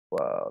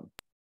Wow.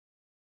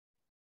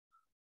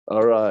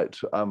 All right,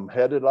 I'm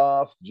headed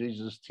off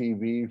Jesus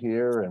TV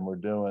here, and we're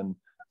doing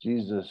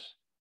Jesus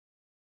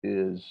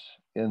is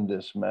in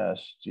this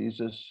mess.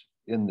 Jesus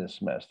in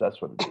this mess.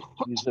 That's what it is.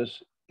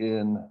 Jesus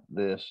in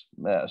this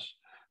mess.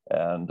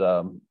 And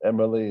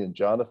Emmalee and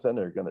Jonathan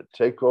are going to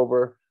take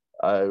over.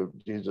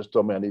 Jesus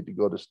told me I need to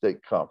go to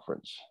state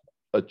conference,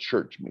 a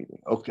church meeting.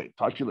 Okay,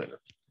 talk to you later.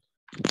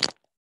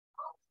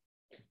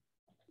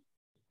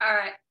 All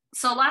right.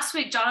 So last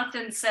week,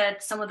 Jonathan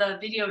said some of the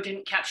video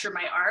didn't capture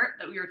my art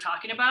that we were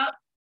talking about.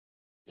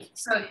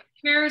 So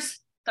here's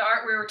the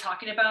art we were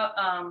talking about.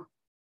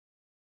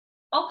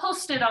 I'll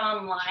post it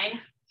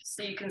online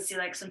so you can see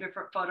like some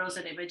different photos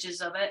and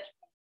images of it.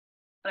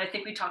 But I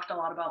think we talked a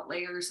lot about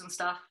layers and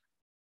stuff.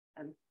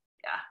 And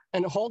yeah.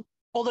 And hold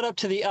it up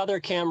to the other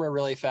camera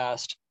really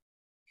fast.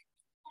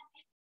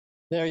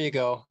 There you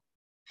go.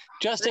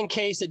 Just in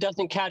case it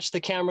doesn't catch the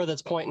camera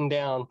that's pointing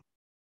down.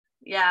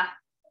 Yeah.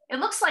 It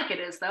looks like it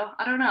is, though.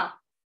 I don't know,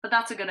 but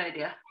that's a good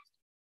idea.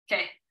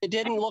 Okay. It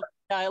didn't look,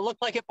 it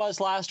looked like it was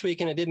last week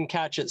and it didn't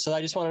catch it. So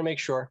I just want to make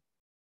sure.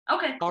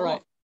 Okay. All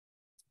right.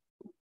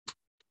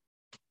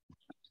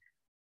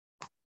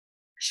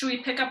 Should we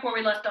pick up where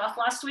we left off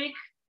last week?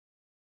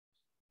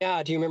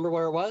 Yeah. Do you remember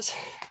where it was?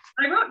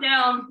 I wrote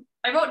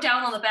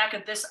down on the back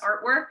of this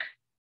artwork,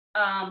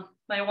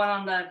 my one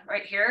on the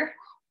right here.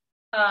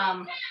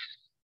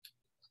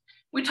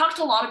 We talked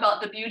a lot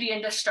about the beauty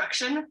and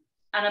destruction,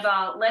 and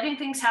about letting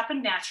things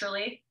happen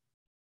naturally,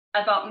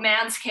 about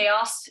man's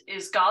chaos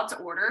is God's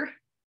order.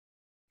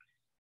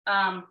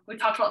 We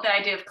talked about the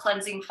idea of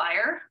cleansing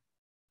fire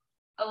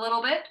a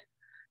little bit.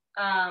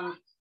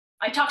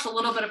 I talked a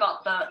little bit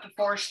about the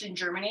forest in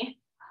Germany,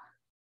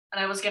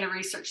 and I was going to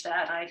research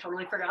that, and I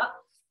totally forgot.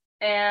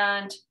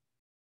 And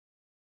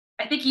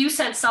I think you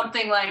said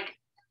something like,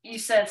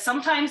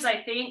 sometimes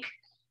I think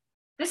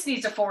this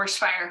needs a forest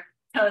fire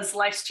because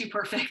life's too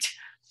perfect.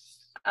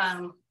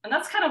 And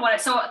that's kind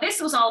of so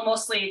this was all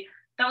mostly,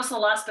 that was the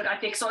last bit, I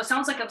think. So it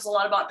sounds like it was a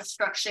lot about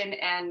destruction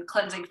and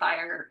cleansing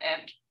fire.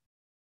 And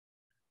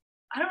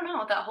I don't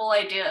know, that whole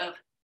idea of,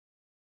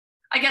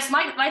 I guess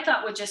my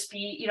thought would just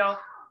be, I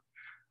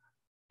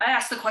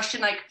asked the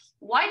question, like,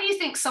 why do you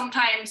think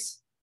sometimes,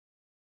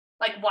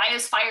 like, why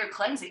is fire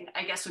cleansing,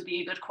 I guess would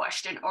be a good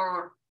question.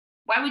 Or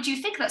why would you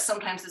think that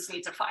sometimes this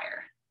needs a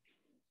fire?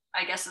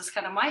 I guess is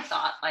kind of my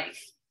thought, like,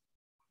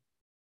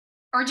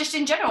 or just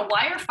in general,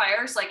 why are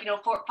fires, like,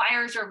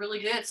 fires are really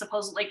good,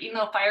 supposedly, like, even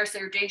though fires,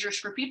 they're dangerous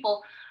for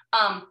people,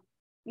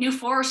 new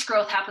forest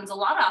growth happens a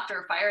lot after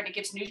a fire, and it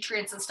gives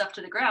nutrients and stuff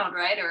to the ground,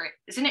 right? Or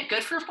isn't it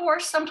good for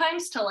forests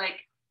sometimes to,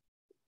 like,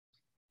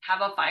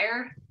 have a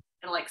fire?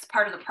 And, like, it's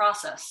part of the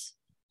process.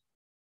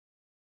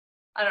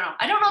 I don't know.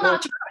 I don't know that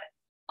much about it,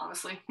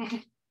 honestly.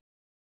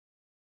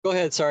 Go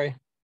ahead, sorry.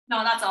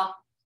 No, that's all.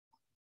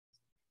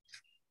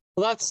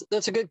 Well,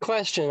 that's a good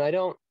question.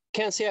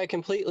 Can't say I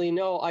completely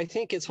know. I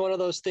think it's one of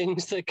those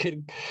things that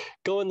could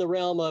go in the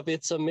realm of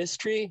it's a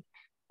mystery,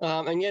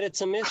 and yet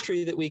it's a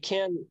mystery that we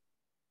can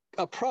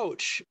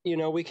approach.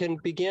 We can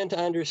begin to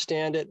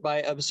understand it by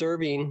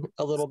observing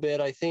a little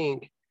bit, I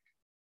think.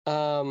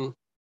 I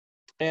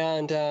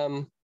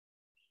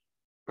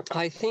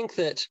think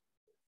that,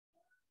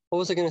 what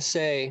was I going to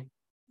say?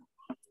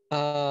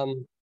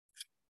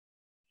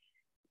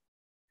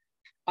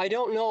 I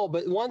don't know,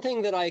 but one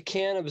thing that I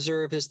can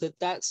observe is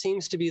that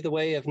seems to be the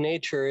way of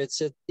nature. It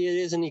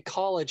is an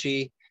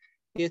ecology.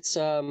 It's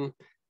there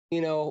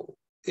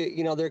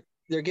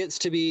gets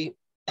to be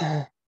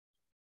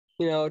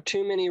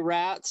too many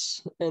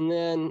rats, and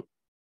then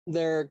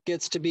there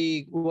gets to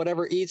be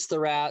whatever eats the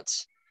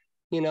rats.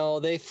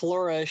 They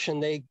flourish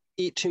and they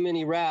eat too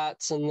many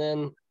rats, and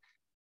then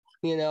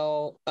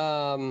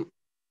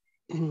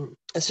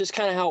it's just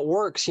kind of how it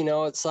works.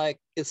 It's like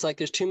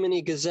there's too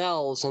many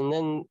gazelles, and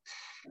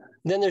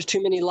then there's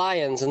too many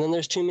lions, and then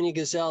there's too many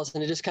gazelles,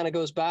 and it just kind of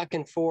goes back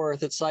and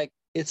forth. But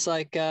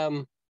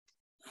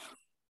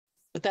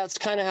that's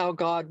kind of how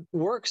God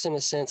works in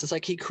a sense. It's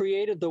like he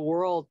created the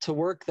world to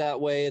work that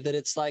way, that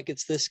it's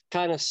this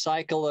kind of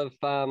cycle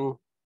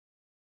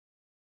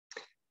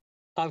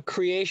of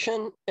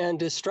creation and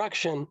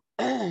destruction.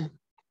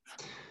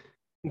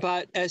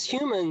 But as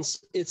humans,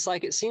 it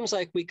seems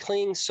like we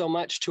cling so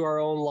much to our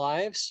own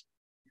lives.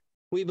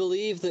 We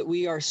believe that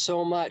we are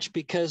so much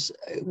because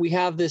we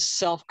have this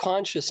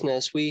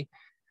self-consciousness. We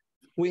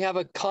have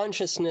a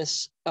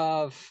consciousness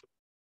of,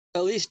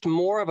 at least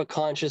more of a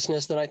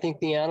consciousness than I think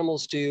the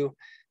animals do,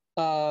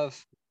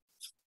 of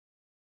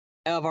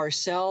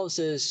ourselves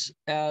as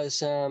I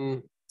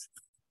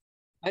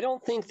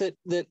don't think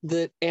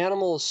that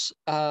animals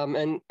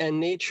and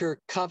nature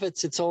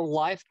covets its own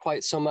life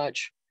quite so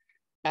much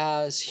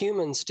as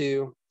humans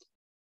do.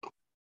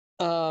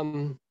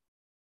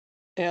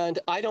 And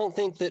I don't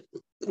think that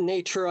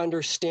nature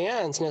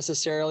understands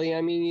necessarily.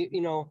 I mean,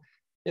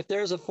 if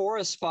there's a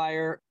forest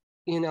fire,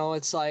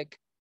 it's like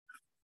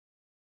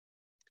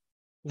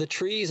the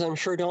trees, I'm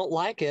sure, don't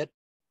like it.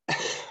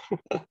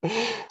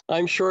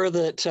 I'm sure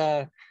that,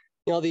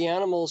 the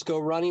animals go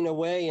running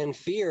away in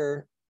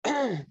fear.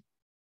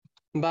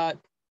 But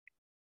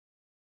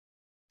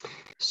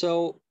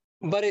So,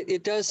 but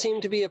it does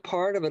seem to be a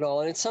part of it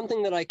all. And it's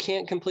something that I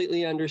can't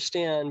completely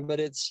understand, but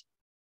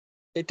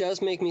it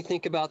does make me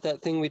think about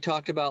that thing we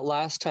talked about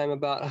last time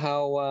about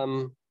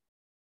how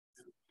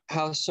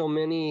so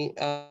many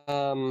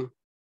of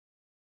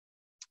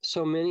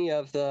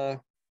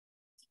the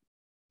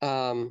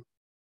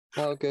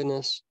oh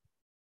goodness,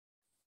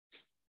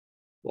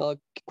 I'll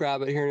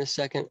grab it here in a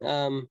second.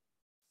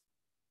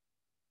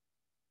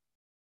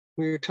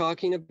 We were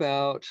talking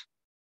about,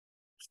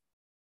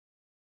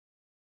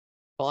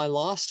 well, I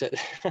lost it.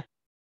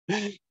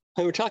 We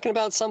were talking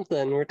about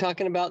something. We were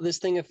talking about this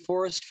thing of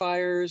forest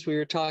fires. We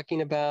were talking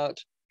about.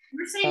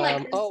 We're saying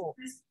like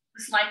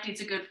this life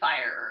needs a good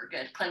fire or a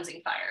good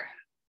cleansing fire.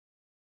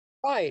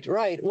 Right,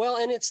 right. Well,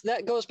 and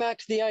that goes back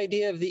to the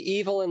idea of the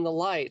evil and the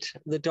light,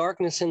 the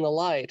darkness and the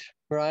light,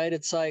 right?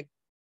 It's like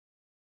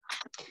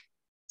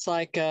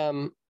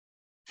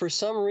for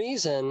some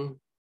reason,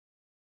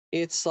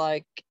 it's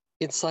like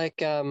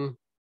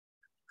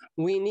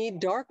we need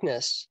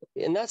darkness,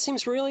 and that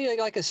seems really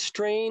like a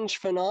strange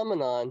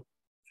phenomenon.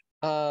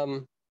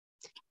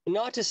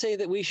 Not to say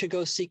that we should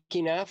go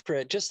seeking after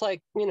it, just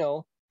like,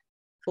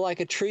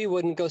 like a tree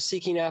wouldn't go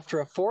seeking after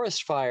a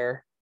forest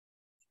fire,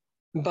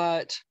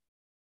 but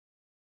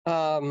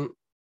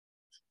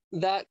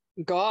that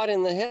God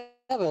in the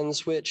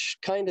heavens, which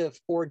kind of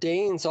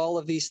ordains all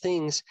of these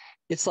things,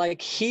 it's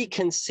like he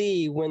can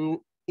see when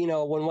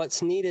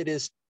what's needed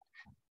is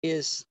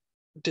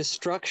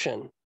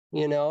destruction.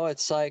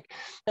 It's like,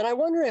 and I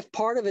wonder if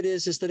part of it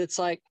is that it's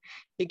like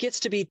it gets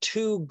to be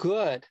too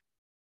good.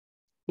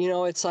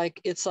 It's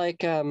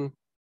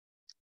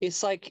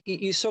like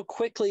you so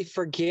quickly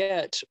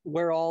forget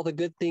where all the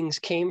good things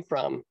came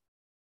from.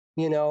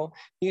 You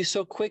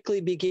so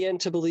quickly begin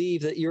to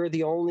believe that you're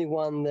the only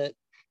one that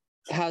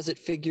has it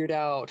figured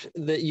out,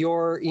 that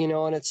you're,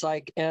 and it's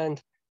like,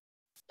 and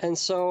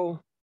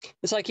so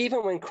it's like,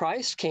 even when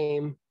Christ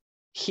came,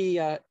 he,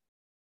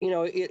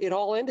 it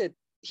all ended.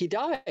 He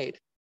died.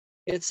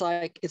 It's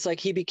like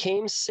he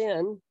became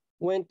sin,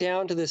 went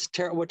down to this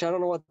which I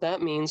don't know what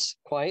that means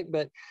quite,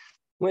 but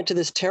went to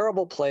this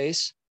terrible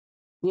place,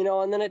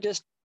 and then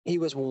he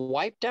was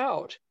wiped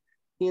out,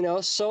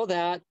 so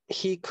that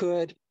he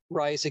could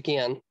rise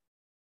again.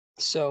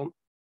 So,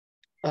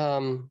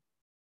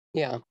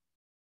 yeah.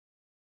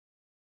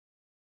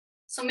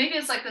 So maybe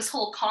it's like this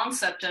whole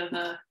concept of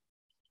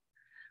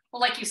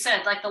like you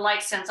said, like the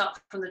light stands out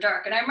from the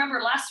dark. And I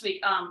remember last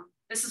week,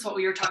 this is what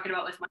we were talking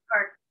about with my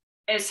heart,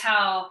 is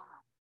how,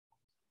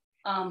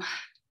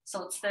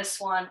 so it's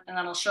this one, and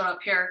then I'll show up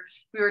here.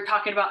 We were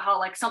talking about how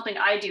like something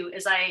I do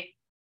is I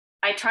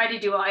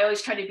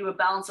always try to do a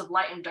balance of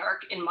light and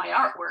dark in my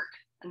artwork.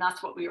 And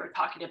that's what we were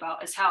talking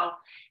about, is how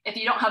if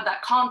you don't have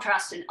that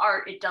contrast in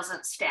art, it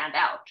doesn't stand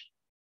out.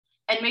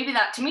 And maybe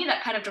that, to me,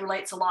 that kind of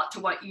relates a lot to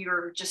what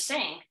you're just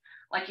saying.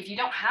 Like if you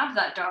don't have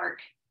that dark,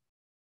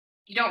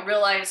 you don't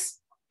realize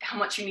how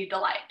much you need the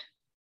light,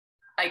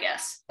 I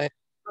guess. I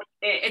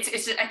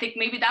think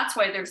maybe that's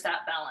why there's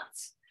that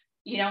balance,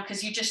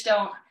 because you just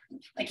don't,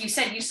 like you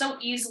said, you so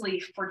easily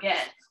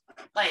forget,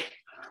 like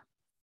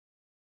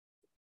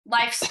when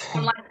life's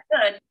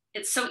good,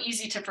 it's so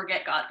easy to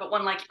forget God. But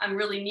when like I'm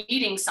really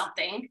needing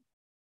something,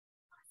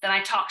 then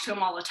I talk to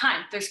him all the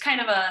time. There's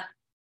kind of a,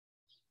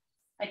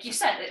 like you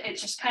said,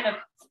 it's just kind of,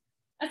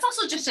 it's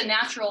also just a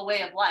natural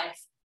way of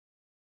life.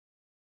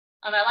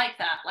 And I like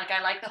that. Like,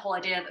 I like the whole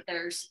idea that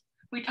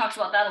we talked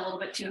about that a little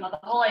bit too,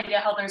 about the whole idea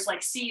how there's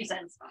like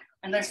seasons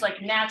and there's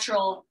like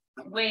natural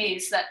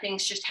ways that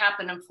things just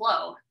happen and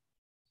flow.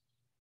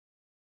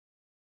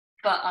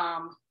 But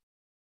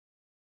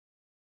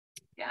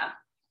yeah,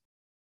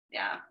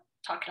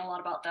 talking a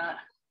lot about that.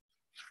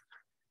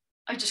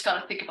 I just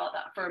got to think about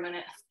that for a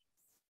minute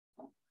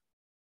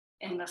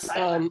in the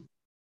silence.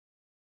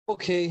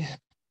 Okay.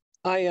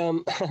 I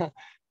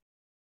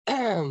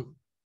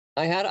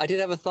I did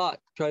have a thought,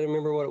 trying to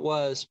remember what it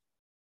was.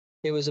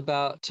 It was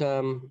about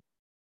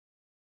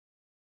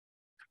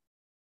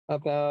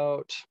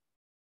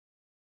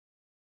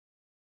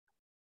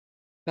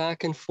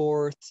back and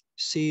forth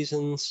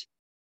seasons,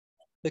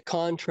 the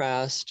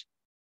contrast.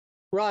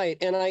 Right.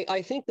 And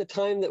I think the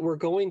time that we're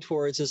going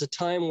towards is a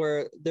time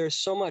where there's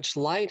so much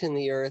light in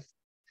the earth.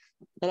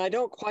 And I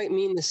don't quite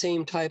mean the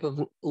same type of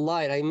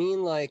light. I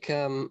mean like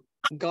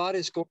God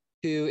is going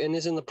to and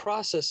is in the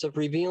process of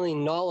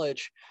revealing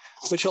knowledge,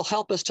 which will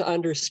help us to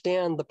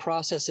understand the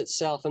process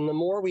itself. And the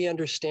more we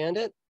understand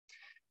it,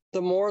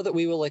 the more that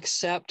we will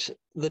accept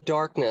the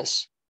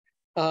darkness.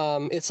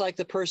 It's like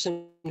the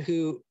person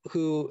who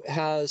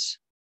has,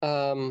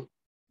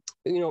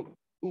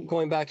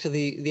 going back to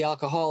the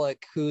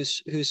alcoholic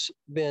who's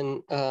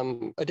been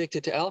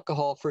addicted to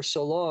alcohol for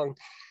so long,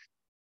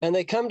 and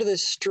they come to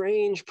this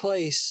strange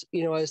place,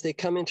 as they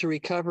come into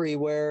recovery,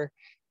 where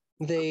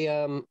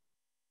they're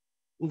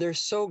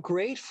so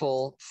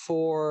grateful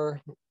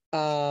for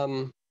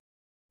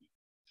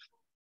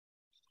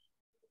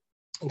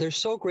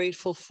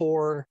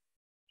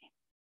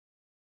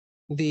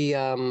the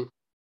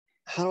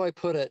how do I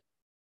put it?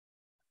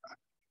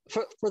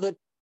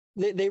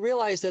 They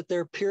realize that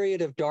their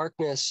period of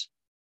darkness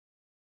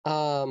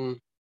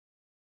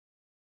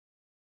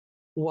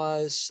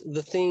was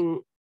the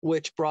thing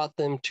which brought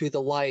them to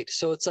the light.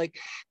 So it's like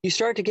you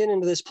start to get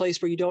into this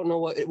place where you don't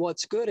know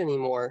what's good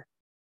anymore.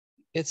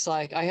 It's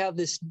like I have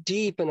this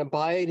deep and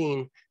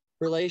abiding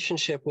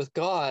relationship with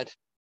God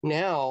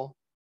now,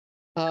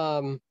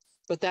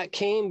 but that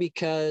came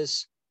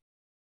because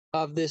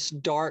of this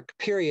dark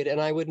period.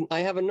 And I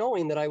have a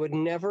knowing that I would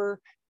never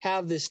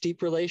have this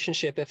deep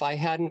relationship if I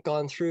hadn't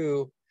gone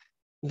through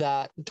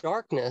that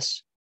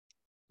darkness.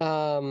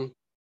 And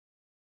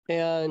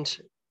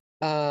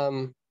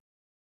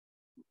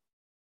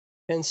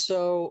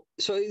so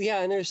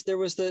yeah, and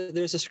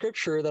there's a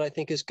scripture that I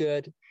think is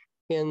good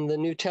in the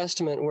New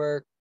Testament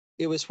where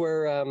it was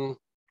where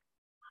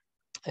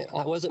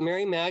was it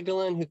Mary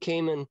Magdalene who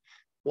came and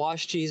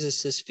washed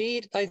Jesus's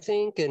feet, I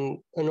think, and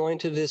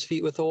anointed his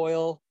feet with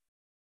oil.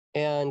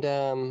 And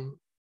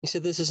he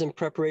said, "This is in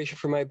preparation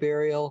for my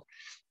burial."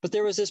 But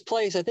there was this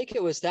place, I think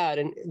it was that,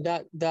 and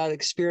that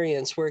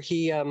experience where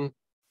he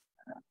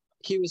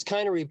was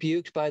kind of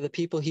rebuked by the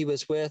people he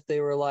was with. They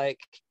were like,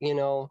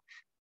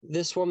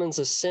 this woman's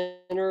a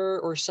sinner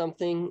or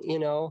something,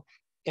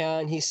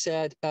 and he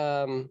said,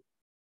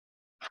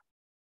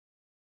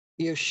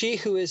 she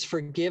who is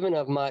forgiven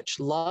of much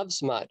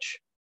loves much.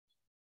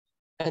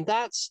 And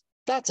that's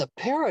a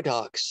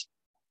paradox.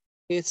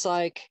 It's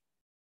like,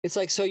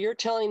 so you're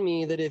telling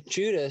me that if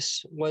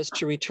Judas was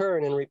to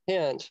return and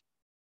repent,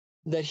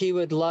 that he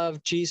would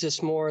love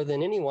Jesus more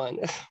than anyone.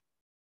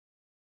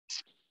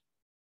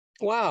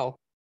 Wow.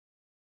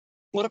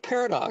 What a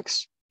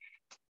paradox.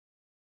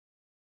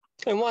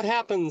 And what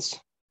happens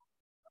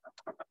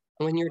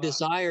when your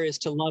desire is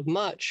to love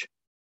much?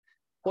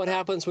 What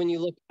happens when you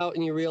look out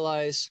and you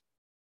realize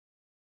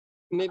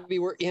maybe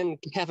we're in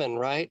heaven,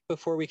 right?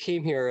 Before we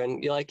came here,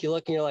 and you look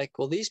and you're like,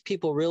 well, these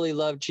people really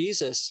love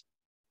Jesus.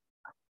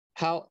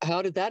 How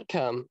did that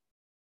come?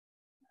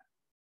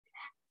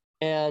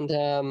 And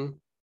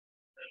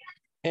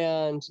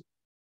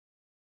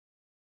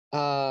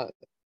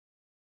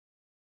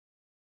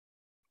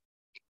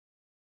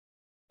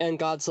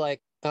God's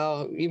like,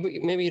 oh,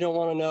 maybe you don't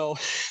want to know.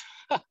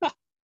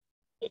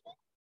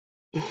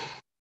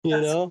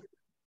 Yeah,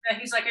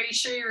 he's like, are you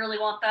sure you really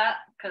want that?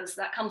 Because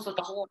that comes with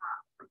a whole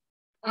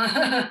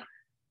lot.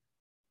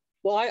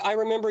 Well, I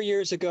remember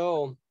years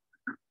ago,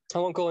 I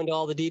won't go into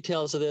all the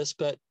details of this,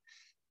 but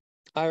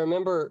I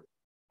remember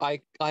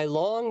I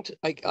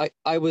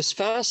was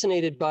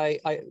fascinated by,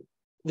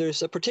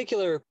 there's a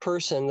particular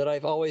person that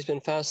I've always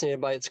been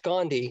fascinated by. It's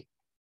Gandhi.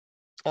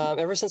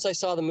 Ever since I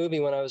saw the movie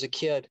when I was a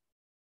kid,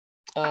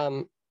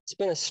 it's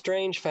been a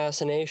strange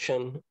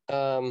fascination.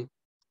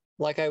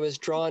 Like I was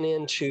drawn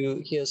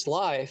into his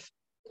life.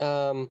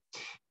 And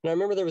I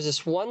remember there was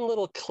this one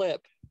little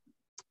clip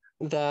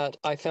that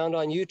I found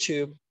on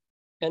YouTube,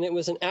 and it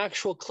was an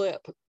actual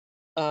clip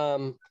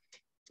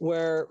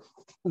where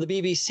the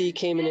BBC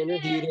came and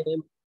interviewed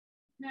him.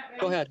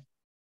 Go ahead.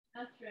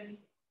 That's ready.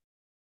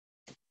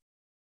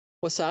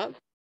 What's that?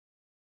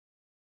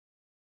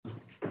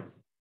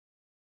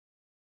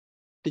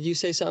 Did you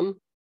say something?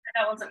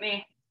 That wasn't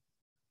me.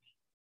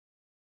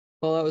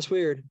 Well, that was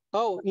weird.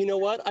 Oh, you know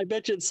what? I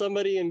bet you it's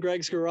somebody in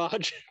Greg's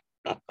garage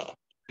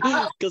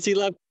because he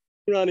left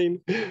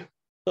running.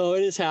 Oh,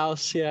 in his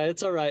house. Yeah,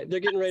 it's all right. They're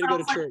getting ready to go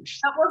to church.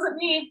 That wasn't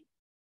me.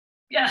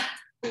 Yeah.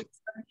 I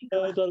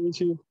thought it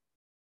was you.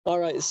 All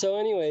right. So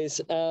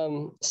anyways,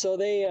 so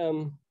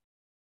they,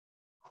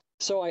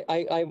 so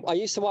I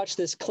used to watch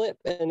this clip,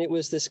 and it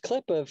was this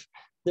clip of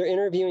they're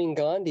interviewing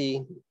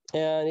Gandhi,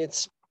 and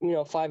it's,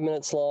 5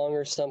 minutes long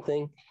or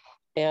something.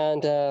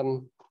 And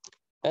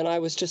I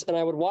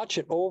would watch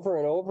it over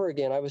and over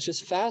again. I was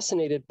just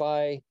fascinated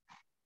by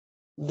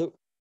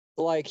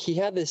he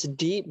had this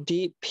deep,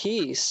 deep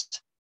peace.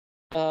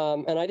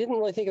 And I didn't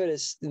really think of it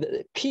as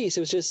peace. It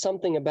was just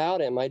something about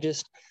him.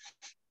 It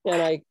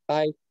was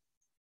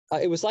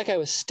like I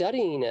was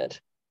studying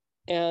it.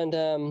 And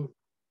then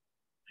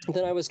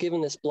I was given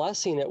this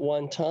blessing at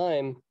one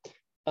time.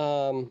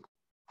 And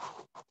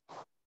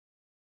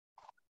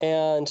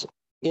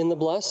in the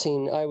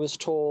blessing, I was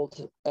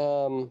told,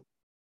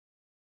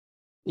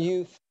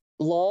 you've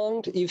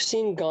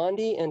seen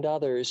Gandhi and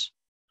others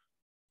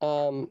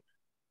in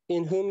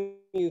whom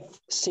you've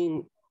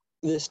seen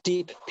this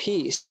deep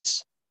peace,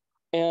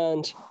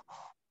 and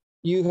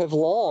you have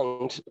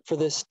longed for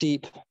this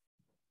deep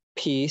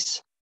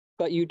peace,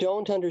 but you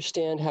don't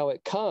understand how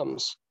it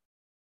comes.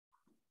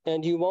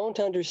 And you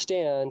won't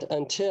understand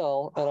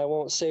until, and I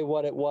won't say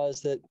what it was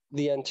that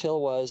the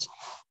until was,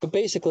 but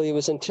basically it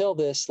was until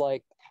this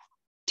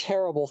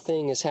terrible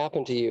thing has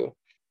happened to you.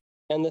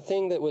 And the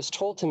thing that was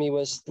told to me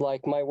was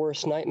like my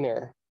worst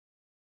nightmare.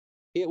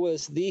 It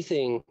was the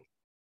thing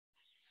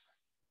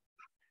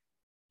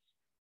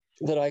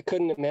that I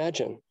couldn't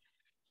imagine.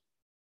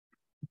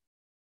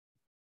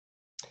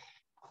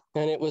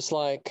 And it was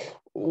like,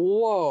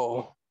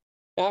 whoa.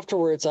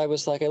 Afterwards, I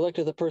was like, I looked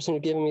at the person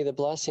who'd given me the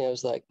blessing. I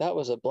was like, that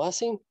was a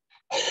blessing?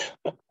 Are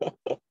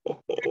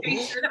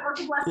you sure that was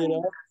a blessing? I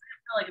feel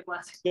like a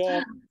blessing.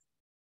 Yeah.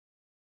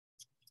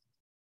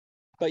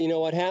 But you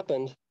know what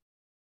happened?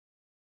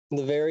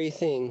 The very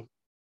thing.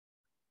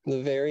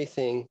 The very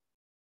thing.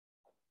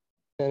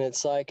 And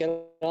it's like, and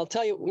I'll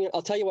tell you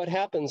what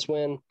happens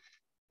when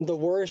the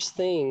worst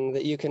thing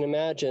that you can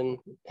imagine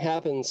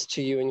happens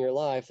to you in your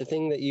life. The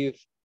thing that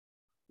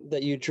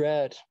you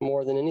dread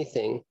more than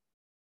anything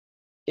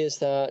is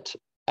that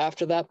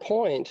after that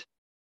point,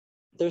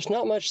 there's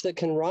not much that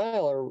can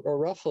rile or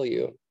ruffle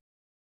you.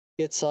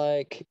 It's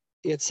like,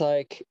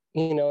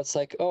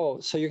 oh,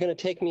 so you're going to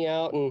take me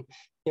out and,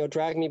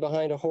 drag me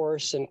behind a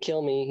horse and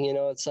kill me.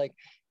 It's like,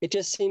 it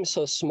just seems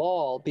so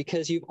small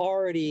because you've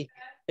already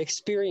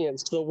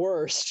experienced the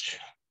worst.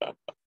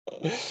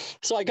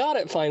 So I got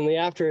it finally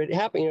after it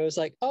happened. It was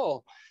like,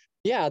 oh,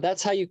 yeah,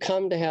 that's how you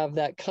come to have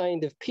that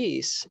kind of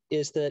peace,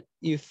 is that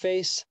you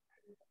face,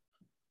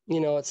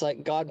 it's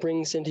like God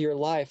brings into your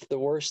life the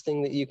worst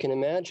thing that you can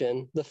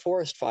imagine, the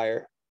forest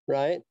fire,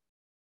 right?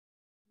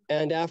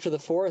 And after the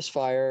forest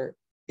fire,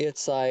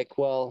 it's like,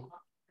 well,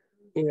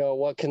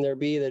 what can there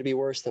be that'd be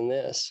worse than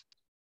this,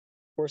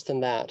 worse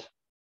than that?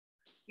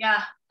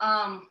 Yeah.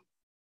 I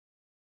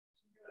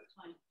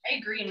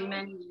agree in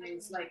many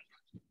ways. Like,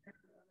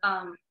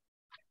 the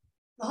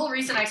whole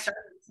reason I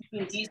started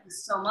seeking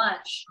Jesus so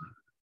much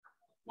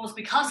was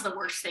because the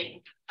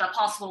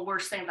possible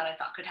worst thing that I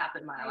thought could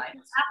happen in my life.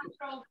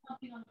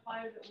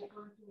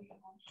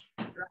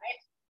 Right?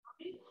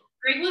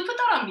 Greg, will you put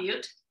that on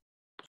mute?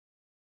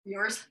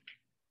 Yours?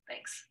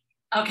 Thanks.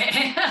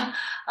 Okay.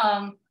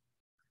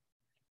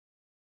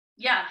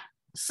 Yeah.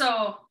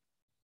 So,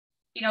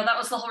 that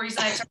was the whole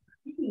reason I started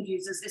seeking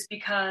Jesus, is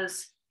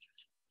because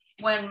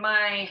in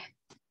my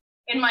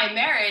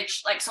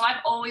marriage, so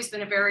I've always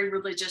been a very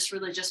religious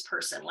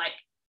person, like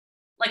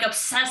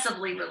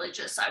obsessively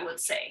religious, I would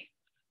say,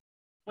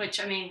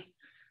 which,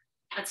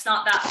 it's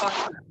not that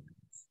far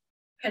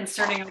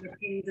concerning the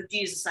things of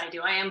Jesus I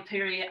do. I am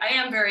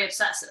very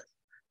obsessive.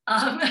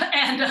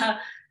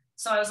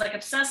 So I was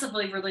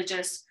obsessively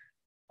religious.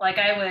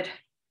 I would,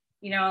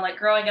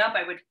 growing up,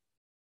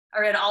 I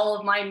read all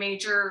of my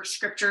major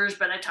scriptures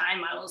by the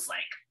time I was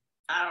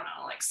I don't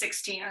know,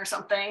 16 or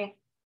something.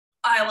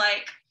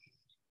 I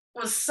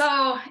was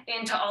so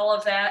into all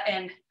of that.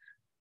 And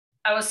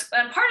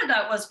part of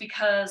that was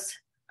because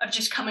of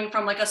just coming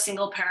from a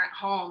single parent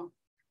home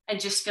and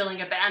just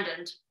feeling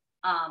abandoned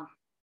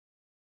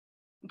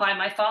by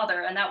my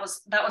father. And that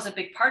was a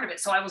big part of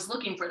it. So I was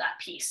looking for that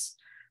peace.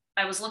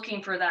 I was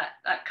looking for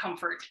that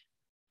comfort.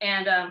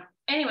 And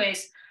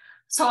anyways,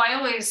 so I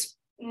always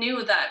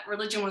knew that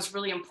religion was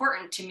really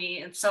important to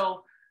me. And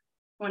so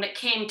when it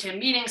came to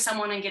meeting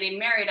someone and getting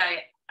married,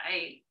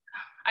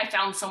 I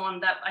found someone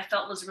that I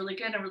felt was really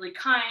good and really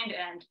kind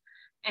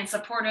and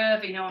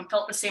supportive, and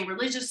felt the same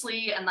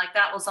religiously. And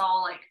that was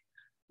all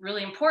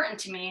really important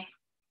to me.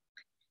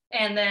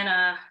 And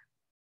then,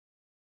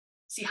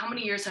 see, how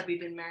many years have we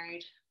been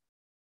married?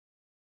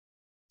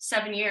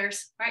 7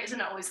 years, right? Isn't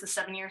it always the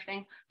 7-year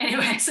thing?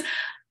 Anyways,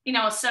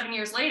 7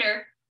 years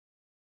later,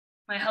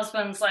 my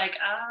husband's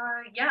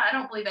yeah, I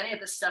don't believe any of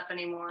this stuff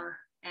anymore.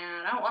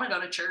 And I don't want to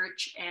go to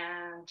church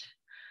and,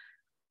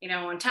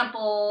 in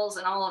temples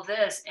and all of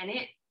this. And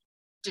it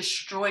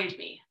destroyed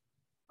me.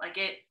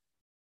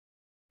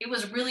 It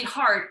was really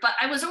hard, but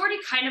I was already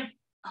kind of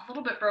a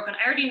little bit broken.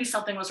 I already knew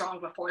something was wrong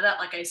before that,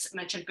 like I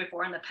mentioned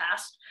before in the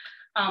past.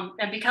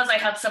 And because I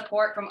had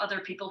support from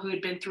other people who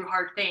had been through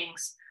hard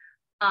things,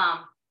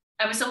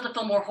 I was able to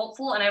feel more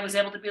hopeful, and I was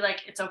able to be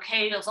it's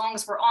okay, as long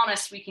as we're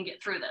honest, we can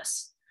get through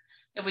this.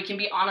 If we can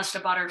be honest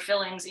about our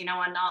feelings, and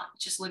not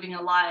just living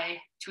a lie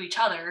to each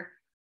other,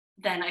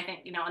 then I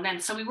think, and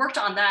then, so we worked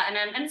on that,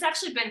 and it's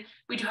actually been,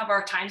 we do have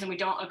our times and we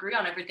don't agree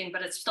on everything,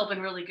 but it's still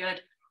been really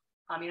good.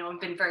 I've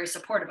been very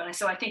supportive. And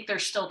so I think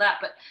there's still that,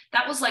 but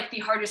that was the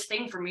hardest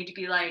thing for me to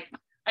be I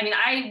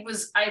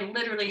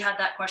literally had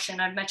that question.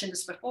 I've mentioned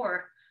this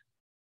before,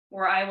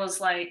 where I was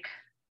and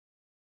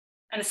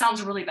it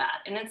sounds really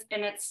bad. And it's,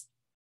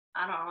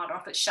 I don't know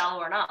if it's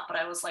shallow or not, but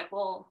I was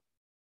well,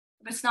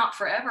 if it's not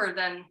forever,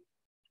 then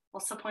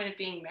what's the point of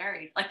being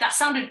married? That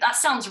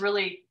sounds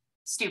really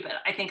stupid,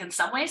 I think, in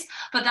some ways,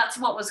 but that's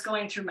what was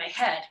going through my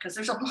head, because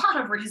there's a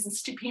lot of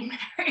reasons to be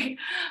married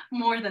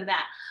more than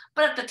that.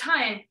 But at the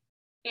time,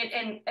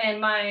 in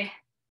my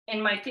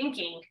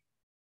thinking,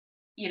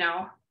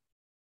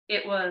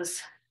 it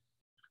was,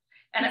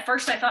 and at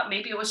first I thought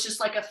maybe it was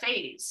just a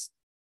phase,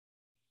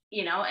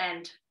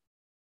 and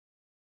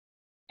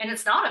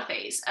it's not a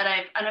phase. And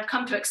I've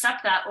come to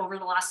accept that over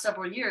the last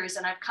several years,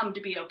 and I've come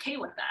to be okay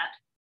with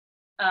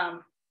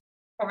that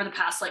over the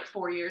past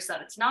 4 years,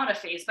 that it's not a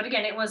phase. But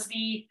again, it was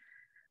a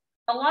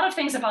lot of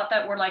things about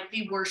that were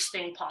the worst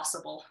thing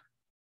possible.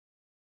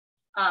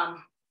 And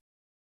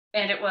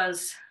it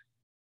was,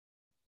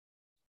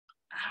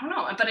 I don't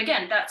know, but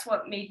again, that's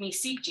what made me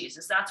seek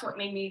Jesus. That's what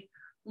made me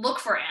look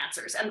for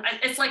answers. And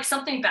it's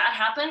something bad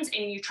happens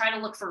and you try to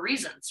look for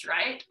reasons,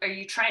 right? Or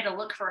you try to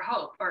look for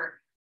hope,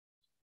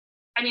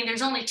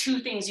 there's only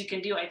two things you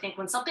can do. I think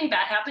when something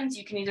bad happens,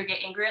 you can either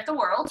get angry at the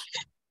world,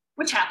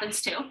 which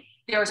happens too.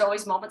 There's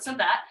always moments of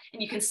that,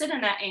 and you can sit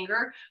in that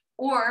anger,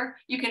 or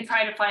you can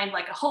try to find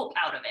a hope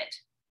out of it.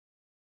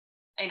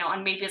 you know,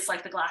 and maybe it's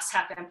like the glass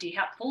half empty,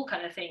 half full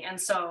kind of thing.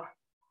 And so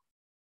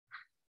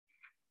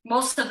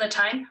most of the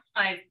time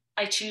I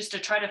choose to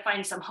try to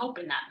find some hope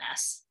in that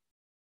mess.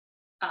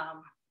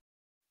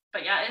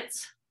 But yeah,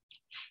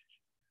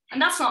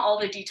 and that's not all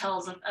the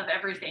details of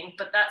everything,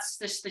 but that's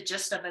just the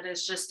gist of it.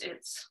 Is just,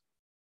 it's,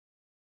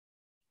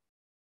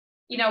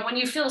 you know, when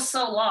you feel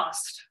so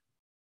lost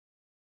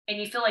and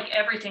you feel like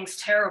everything's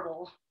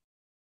terrible,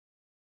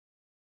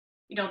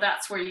 you know,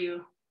 that's where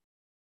you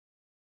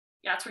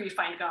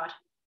find God.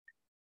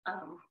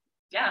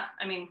 Yeah,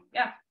 I mean,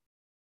 yeah,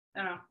 I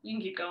don't know, you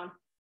can keep going.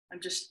 I'm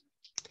just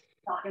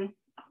talking.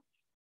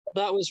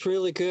 That was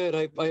really good.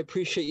 I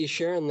appreciate you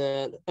sharing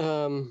that.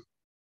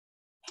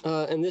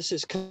 And this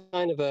is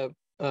kind of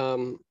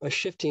a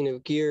shifting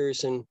of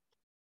gears, and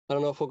I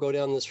don't know if we'll go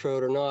down this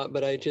road or not,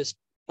 but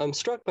I'm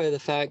struck by the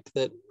fact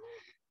that,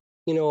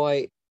 you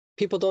know,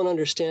 people don't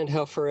understand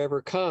how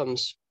forever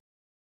comes.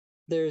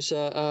 There's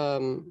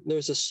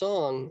a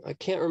song, I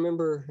can't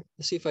remember,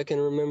 let's see if I can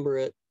remember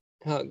it,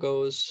 how it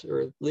goes,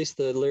 or at least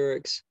the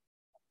lyrics.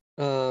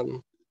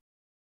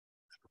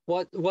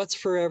 What's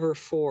forever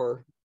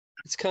for?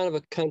 It's kind of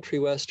a country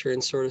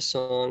western sort of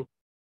song.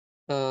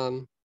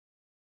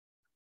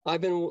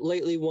 I've been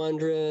lately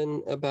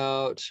wondering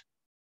about,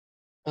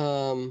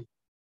 it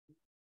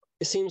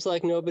seems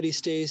like nobody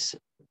stays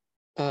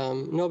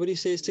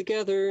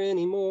together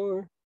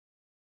anymore.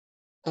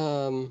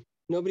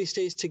 Nobody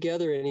stays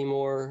together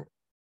anymore.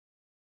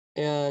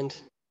 And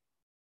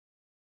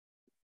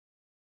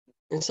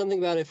something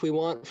about, if we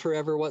want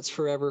forever, what's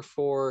forever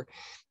for?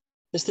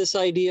 It's this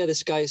idea,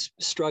 this guy's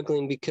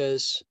struggling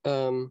because,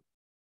 you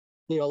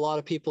know, a lot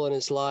of people in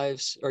his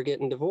lives are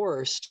getting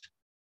divorced,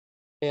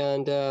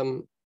 and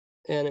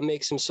it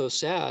makes him so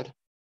sad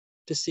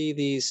to see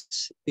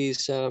these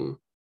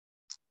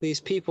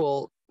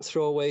people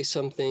throw away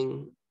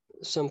something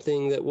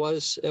that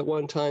was at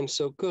one time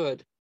so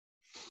good.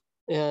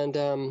 And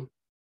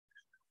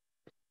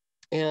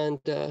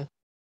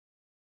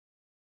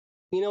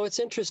you know, it's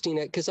interesting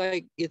because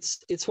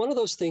it's one of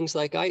those things,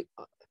 like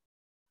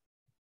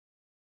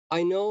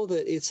I know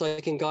that it's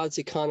like in God's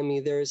economy,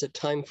 there is a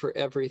time for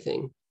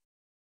everything,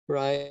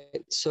 right?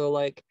 So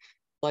like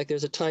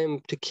there's a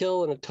time to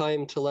kill and a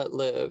time to let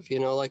live, you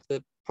know, like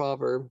the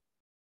proverb.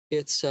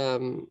 It's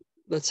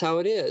that's how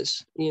it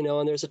is, you know,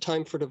 and there's a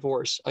time for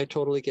divorce. I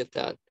totally get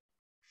that.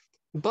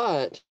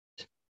 But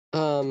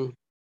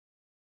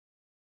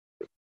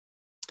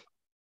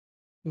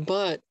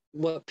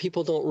what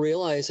people don't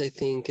realize, I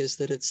think, is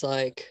that it's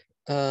like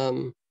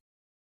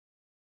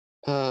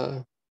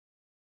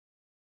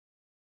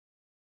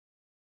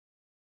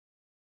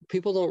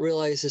people don't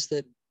realize is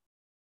that,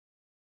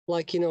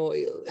 like, you know,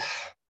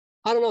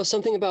 I don't know,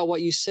 something about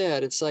what you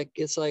said. It's like,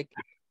 you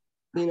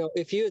know,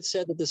 if you had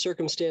said that the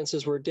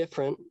circumstances were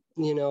different,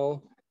 you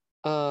know,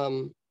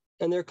 and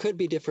there could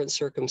be different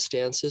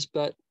circumstances,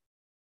 but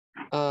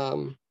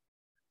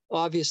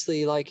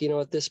obviously, like, you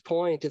know, at this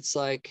point, it's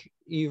like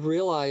you've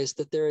realized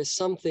that there is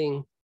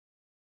something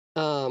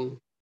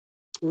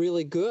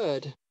really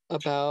good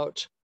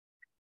about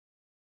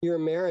your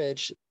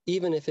marriage,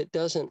 even if it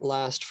doesn't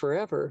last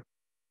forever.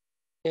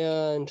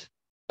 And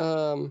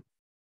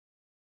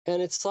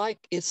it's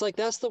like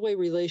that's the way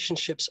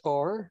relationships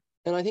are.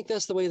 And I think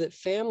that's the way that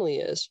family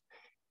is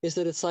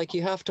that it's like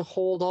you have to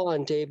hold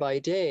on day by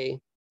day.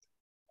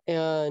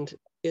 And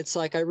it's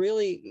like, I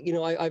really, you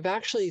know, I've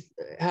actually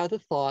had the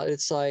thought,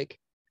 it's like,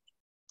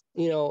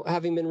 you know,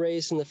 having been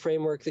raised in the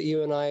framework that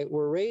you and I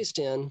were raised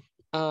in,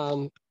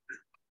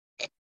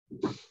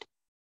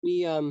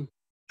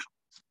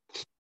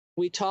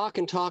 we talk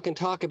and talk and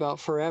talk about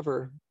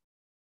forever.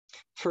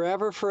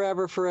 Forever,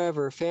 forever,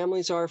 forever.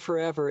 Families are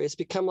forever. It's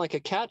become like a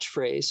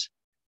catchphrase,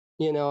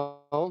 you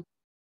know,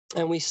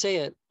 and we say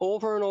it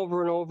over and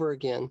over and over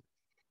again,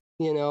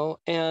 you know,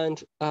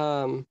 and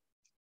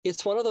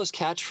it's one of those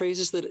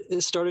catchphrases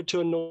that started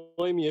to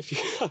annoy me a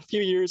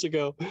few years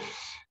ago.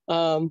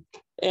 And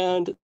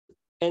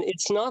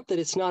it's not that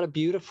it's not a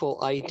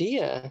beautiful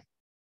idea.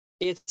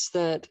 It's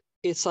that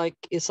it's like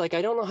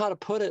I don't know how to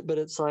put it, but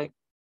it's like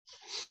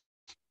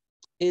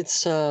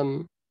it's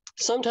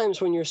sometimes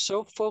when you're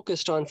so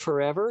focused on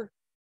forever,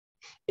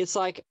 it's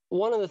like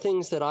one of the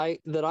things that I've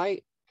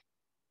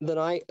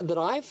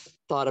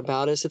thought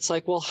about is, it's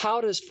like, well,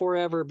 how does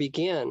forever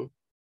begin?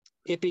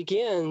 It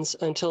begins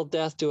until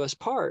death do us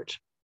part.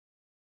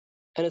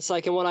 And it's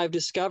like, and what I've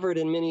discovered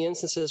in many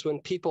instances, when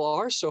people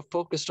are so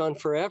focused on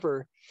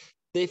forever,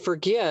 they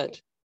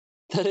forget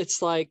that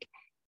it's like,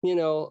 you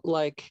know,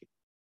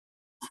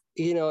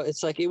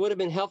 it's like it would have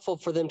been helpful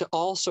for them to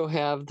also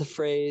have the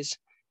phrase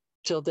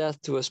till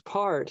death do us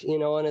part, you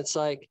know. And it's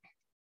like,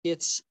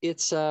 it's I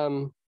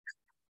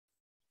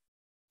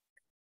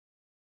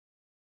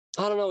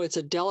don't know, it's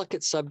a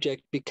delicate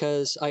subject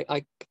because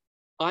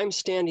I'm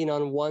standing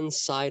on one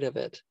side of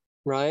it,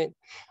 right?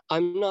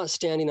 I'm not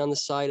standing on the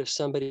side of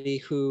somebody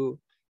who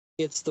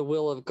it's the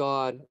will of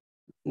God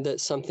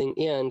that something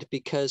end,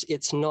 because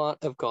it's not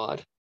of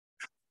God,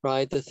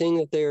 right? The thing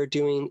that they are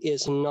doing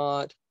is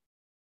not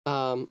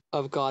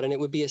of God, and it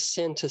would be a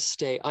sin to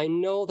stay. I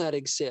know that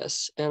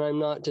exists, and I'm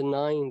not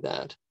denying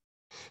that.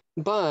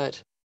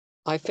 But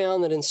I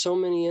found that in so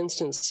many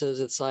instances,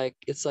 it's like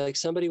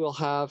somebody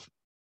will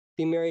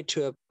be married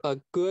to a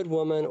good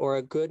woman or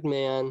a good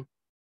man,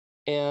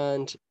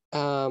 and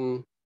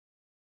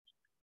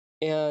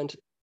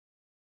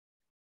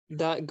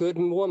that good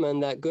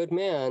woman, that good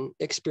man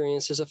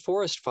experiences a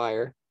forest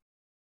fire.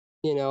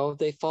 You know,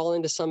 they fall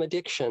into some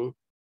addiction.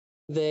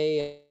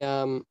 They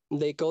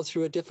go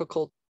through a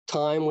difficult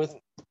time with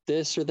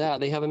this or that.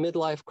 They have a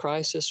midlife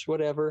crisis,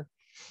 whatever.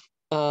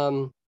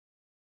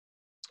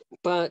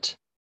 But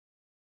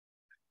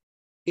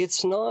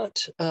it's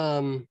not.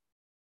 I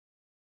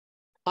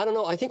don't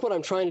know. I think what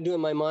I'm trying to do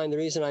in my mind, the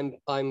reason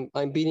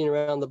I'm beating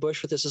around the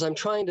bush with this, is I'm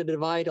trying to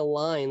divide a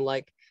line,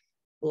 and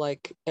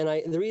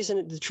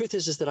the truth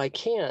is that I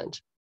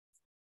can't.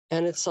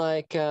 And it's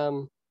like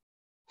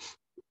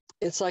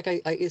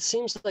it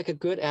seems like a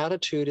good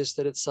attitude is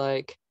that it's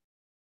like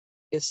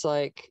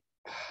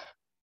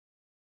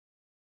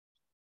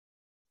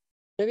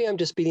maybe I'm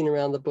just beating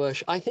around the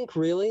bush. I think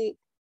really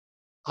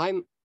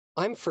I'm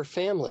for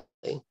family.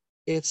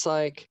 It's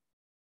like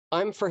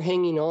I'm for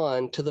hanging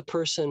on to the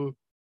person,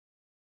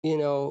 you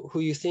know, who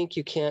you think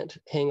you can't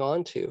hang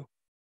on to.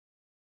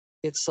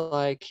 It's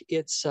like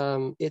it's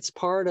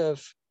part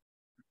of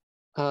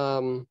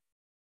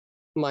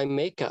my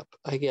makeup,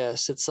 I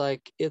guess. It's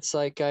like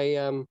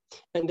I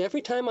and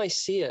every time I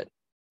see it,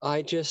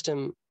 I just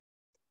am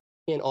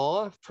in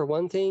awe, for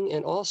one thing,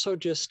 and also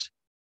just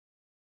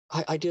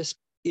I just,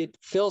 it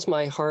fills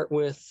my heart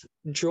with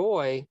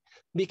joy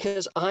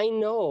because I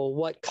know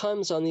what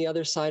comes on the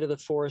other side of the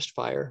forest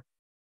fire,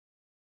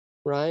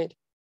 right?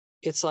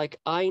 It's like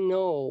I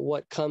know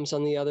what comes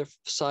on the other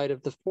side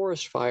of the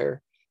forest fire.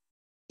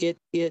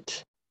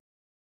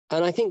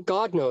 And I think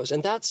God knows.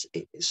 And that's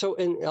so,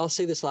 and I'll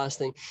say this last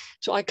thing.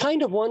 So I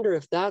kind of wonder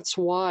if that's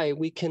why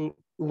we can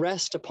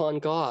rest upon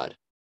God.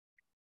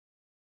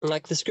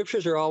 Like the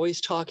scriptures are always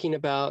talking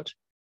about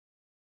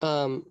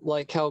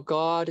like how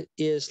God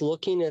is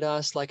looking at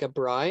us like a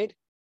bride,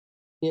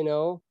 you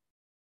know,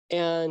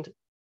 and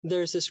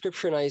there's this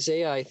scripture in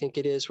Isaiah, I think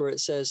it is, where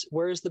it says,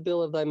 "Where's the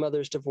bill of thy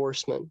mother's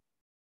divorcement?"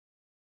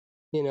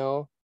 You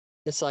know,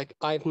 it's like,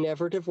 I've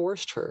never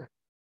divorced her.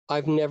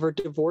 I've never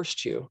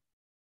divorced you.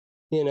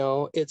 You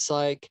know, it's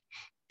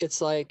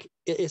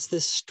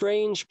this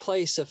strange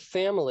place of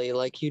family.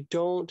 Like you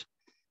don't,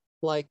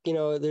 like, you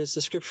know, there's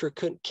the scripture,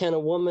 can a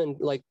woman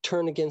like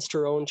turn against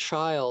her own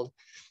child?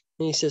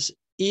 And he says,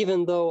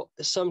 even though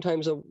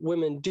sometimes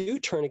women do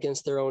turn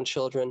against their own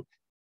children,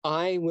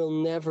 I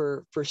will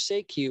never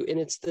forsake you. And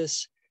it's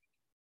this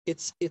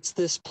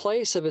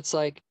place of, it's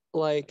like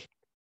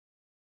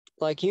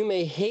you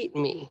may hate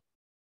me,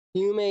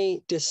 you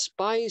may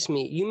despise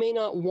me, you may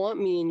not want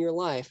me in your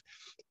life.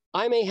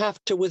 I may have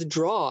to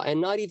withdraw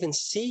and not even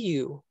see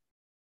you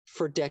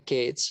for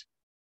decades.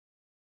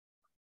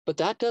 But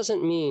that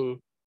doesn't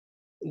mean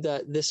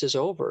that this is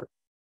over.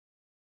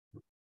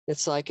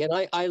 It's like,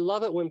 and I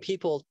love it when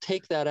people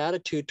take that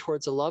attitude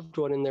towards a loved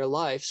one in their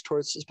lives,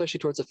 especially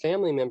towards a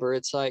family member.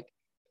 It's like,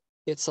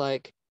 it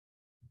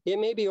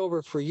may be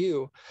over for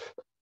you,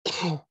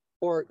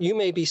 or you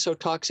may be so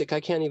toxic,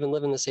 I can't even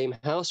live in the same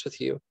house with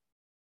you.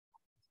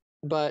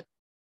 But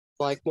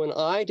like when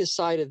I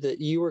decided that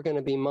you were going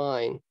to be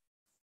mine,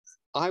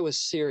 I was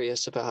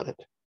serious about it.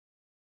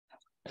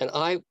 And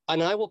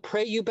I will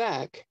pray you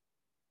back.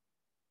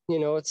 You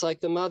know, it's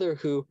like the mother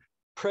who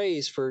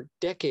prays for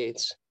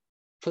decades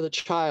for the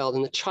child,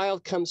 and the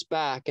child comes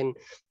back. And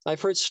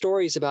I've heard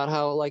stories about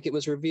how like it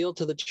was revealed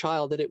to the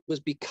child that it was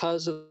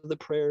because of the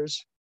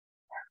prayers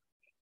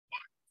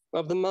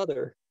of the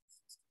mother.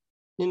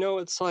 You know,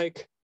 it's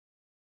like,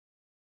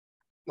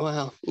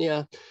 wow,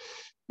 yeah.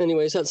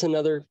 Anyways, that's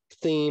another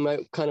theme. I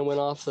kind of went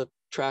off the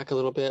track a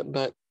little bit,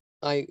 but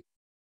I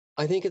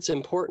think it's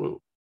important.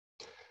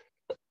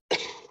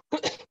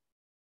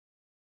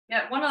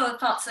 Yeah, one of the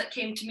thoughts that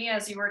came to me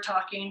as you were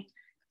talking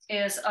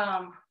is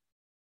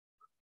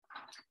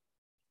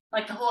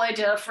like the whole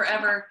idea of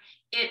forever.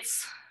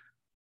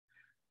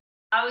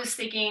 I was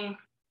thinking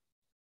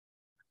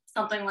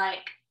something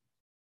like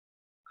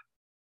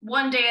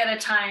one day at a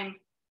time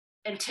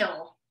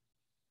until.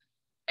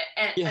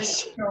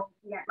 Yes. Until,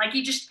 yeah, like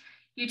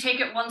you take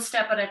it one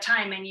step at a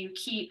time and you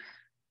keep,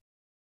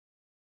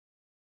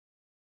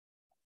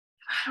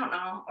 I don't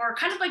know, or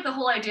kind of like the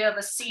whole idea of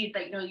a seed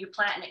that, you know, you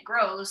plant and it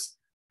grows,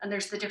 and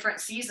there's the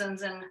different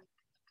seasons. And,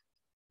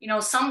 you know,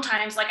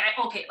 sometimes like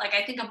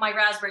I think of my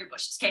raspberry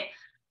bushes. Okay,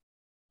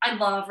 I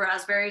love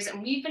raspberries,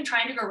 and we've been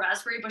trying to grow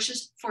raspberry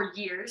bushes for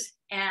years,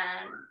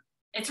 and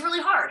it's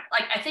really hard.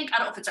 Like I don't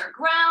know if it's our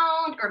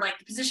ground or like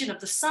the position of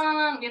the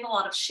sun. We have a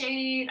lot of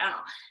shade, I don't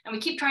know, and we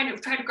keep trying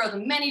to grow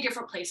them many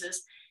different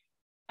places.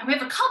 And we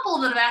have a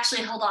couple that have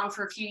actually held on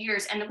for a few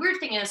years. And the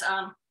weird thing is,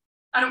 I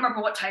don't remember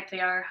what type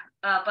they are,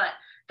 but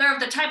they're of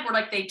the type where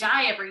like they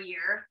die every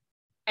year,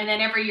 and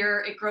then every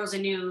year it grows a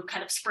new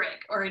kind of sprig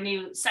or a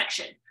new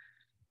section.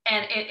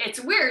 And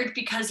it's weird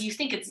because you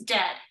think it's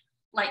dead.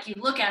 Like you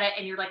look at it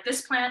and you're like,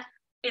 this plant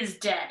is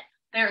dead.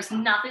 There's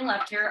nothing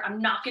left here. I'm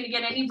not going to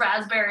get any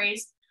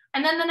raspberries.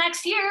 And then the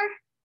next year,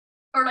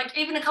 or like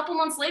even a couple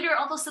months later,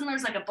 all of a sudden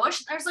there's like a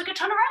bush, there's like a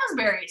ton of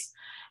raspberries.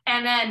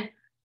 And then,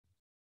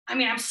 I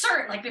mean, I'm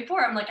certain, like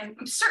before, I'm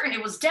certain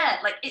it was dead.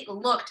 Like it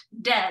looked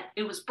dead.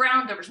 It was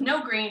brown. There was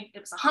no green. It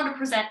was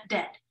 100%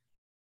 dead.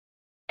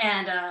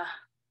 And I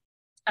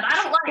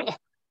don't like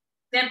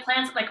dead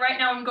plants. Like right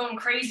now I'm going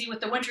crazy with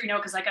the winter,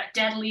 because I got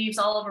dead leaves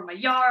all over my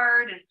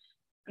yard,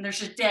 and there's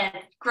just dead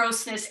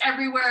grossness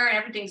everywhere, and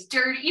everything's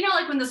dirty.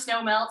 Like when the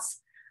snow melts.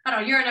 I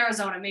don't know, you're in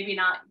Arizona, maybe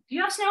not. Do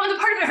you have snow in the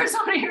part of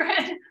Arizona you're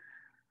in?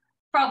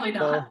 Probably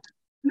not.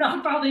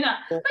 No, probably not.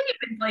 But you've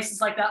been in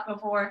places like that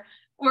before,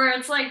 where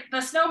it's like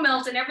the snow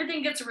melts and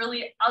everything gets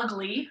really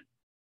ugly,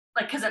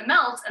 like because it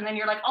melts, and then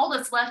you're like, all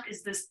that's left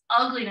is this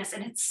ugliness.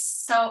 And it's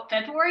so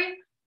February,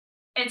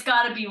 it's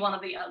got to be one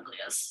of the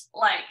ugliest.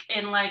 Like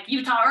in like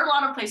Utah, or a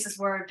lot of places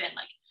where I've been.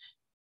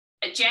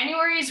 Like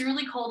January is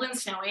really cold and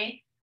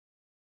snowy.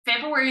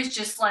 February is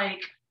just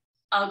like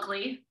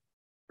ugly,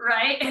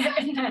 right?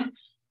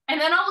 And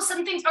then all of a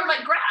sudden things are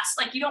like grass.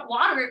 Like you don't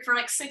water it for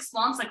like 6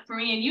 months, like for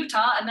me in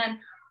Utah, and then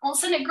all of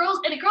a sudden it grows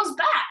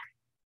back,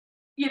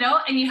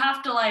 and you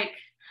have to like,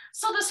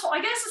 so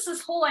I guess it's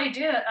this whole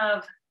idea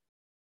of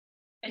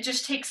it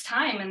just takes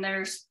time, and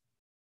there's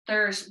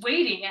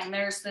waiting, and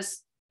there's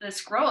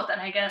this growth.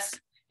 And I guess,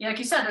 like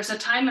you said, there's a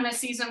time and a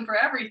season for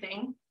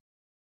everything,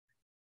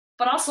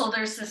 but also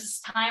there's this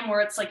time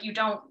where it's like you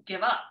don't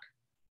give up.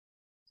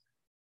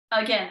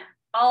 Again,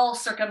 all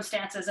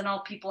circumstances and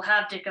all people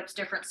have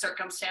different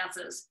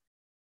circumstances.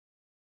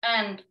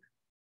 And,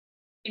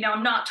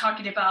 I'm not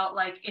talking about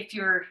like if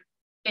you're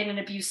in an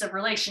abusive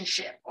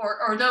relationship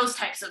or those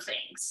types of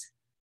things,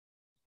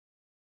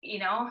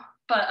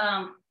 but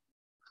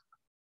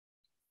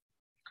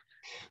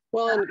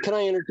well, and can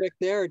I interject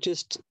there?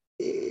 Just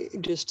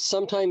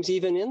sometimes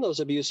even in those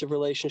abusive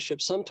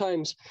relationships,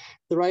 sometimes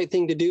the right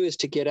thing to do is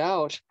to get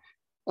out.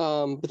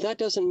 But that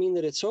doesn't mean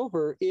that it's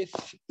over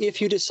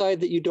if you decide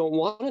that you don't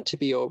want it to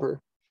be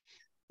over.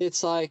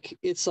 It's like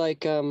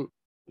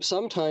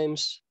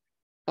sometimes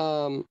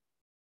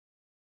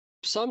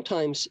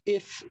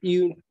if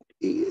you,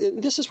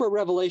 this is where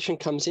revelation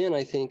comes in,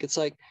 I think. It's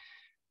like,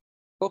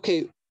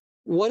 okay,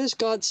 what does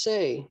God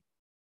say?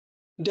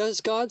 Does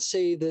God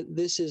say that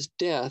this is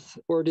death,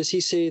 or does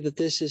he say that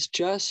this is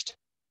just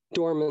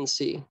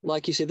dormancy?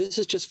 Like you say, this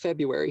is just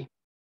February,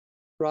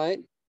 right?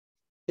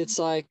 It's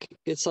like,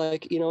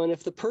 and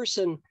if the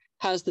person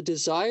has the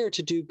desire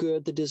to do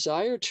good, the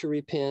desire to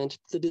repent,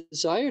 the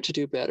desire to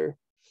do better,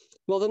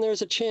 well, then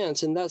there's a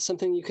chance. And that's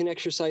something you can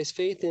exercise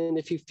faith in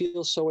if you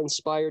feel so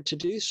inspired to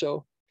do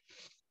so.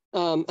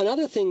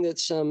 Another thing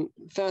that's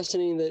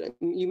fascinating that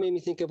you made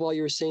me think of while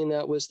you were saying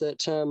that was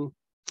that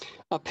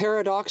a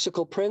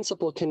paradoxical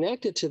principle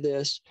connected to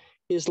this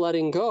is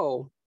letting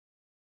go.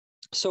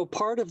 So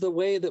part of the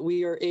way that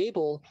we are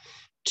able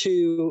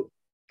to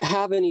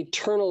have an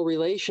eternal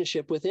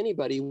relationship with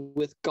anybody,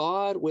 with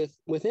God,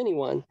 with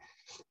anyone,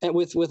 and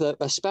with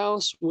a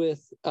spouse,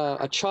 with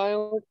a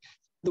child,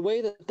 the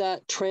way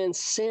that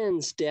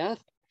transcends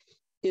death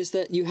is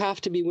that you have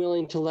to be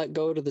willing to let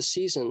go to the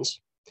seasons.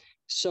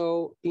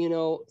 So,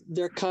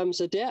 there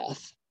comes a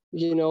death,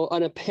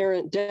 an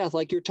apparent death,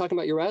 like you're talking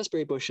about your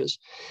raspberry bushes.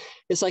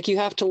 It's like you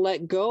have to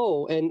let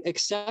go and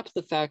accept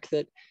the fact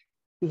that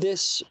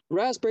this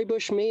raspberry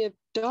bush may have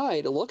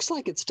died. It looks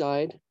like it's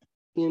died,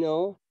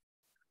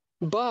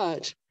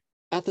 but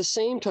at the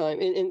same time,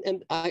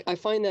 and I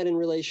find that in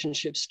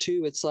relationships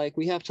too, it's like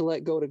we have to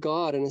let go to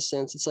God in a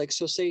sense. It's like,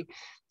 so say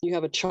you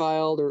have a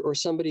child or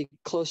somebody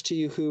close to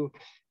you who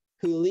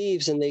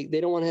leaves and they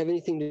don't want to have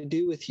anything to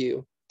do with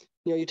you.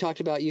 You talked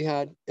about you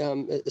had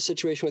a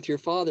situation with your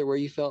father where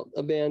you felt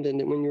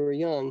abandoned when you were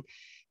young,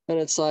 and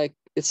it's like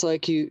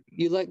you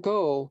let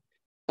go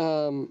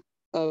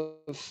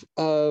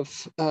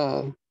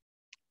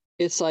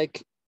it's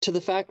like to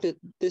the fact that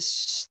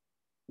this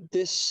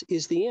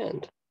is the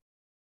end.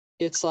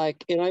 It's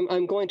like, and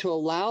I'm going to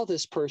allow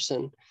this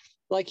person,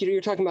 like you're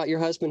talking about your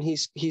husband,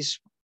 he's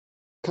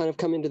kind of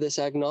come into this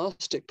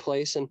agnostic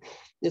place, and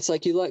it's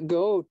like you let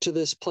go to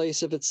this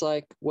place of, it's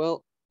like,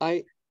 well,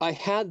 I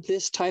had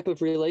this type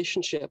of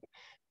relationship.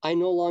 I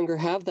no longer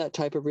have that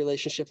type of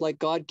relationship. Like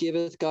God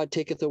giveth, God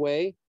taketh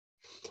away.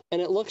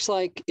 And it looks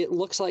like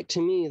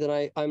to me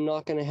that I'm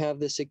not going to have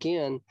this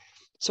again.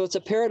 So it's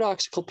a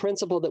paradoxical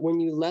principle that when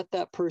you let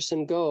that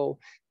person go,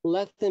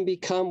 let them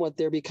become what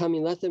they're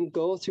becoming, let them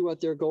go through what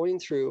they're going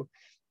through,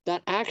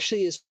 that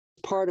actually is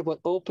part of what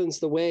opens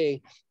the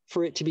way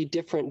for it to be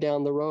different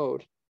down the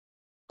road.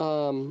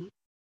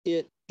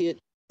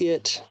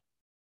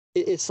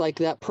 It's like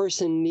that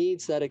person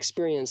needs that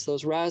experience.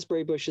 Those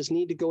raspberry bushes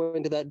need to go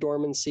into that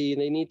dormancy.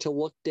 They need to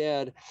look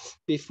dead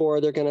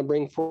before they're going to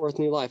bring forth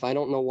new life. I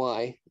don't know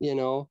why,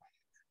 I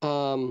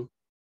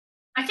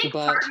think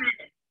part of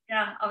it,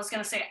 yeah, I was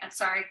going to say, I'm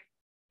sorry,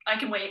 I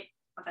can wait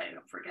if I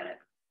don't forget it.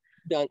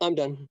 Done. I'm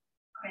done.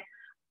 Okay.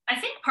 I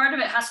think part of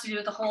it has to do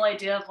with the whole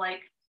idea of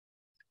like,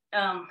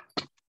 kind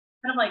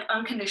of like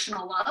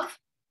unconditional love,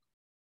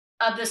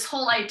 of this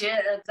whole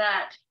idea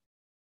that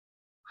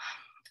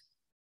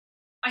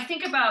I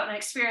think about an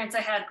experience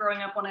I had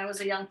growing up when I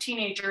was a young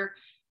teenager.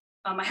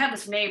 I had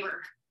this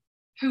neighbor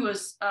who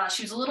was,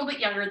 she was a little bit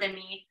younger than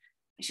me.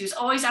 And she was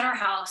always at our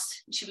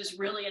house. And she was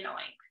really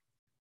annoying.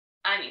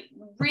 I mean,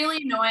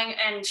 really annoying.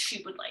 And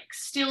she would like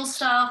steal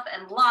stuff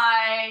and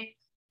lie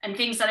and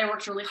things that I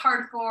worked really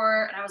hard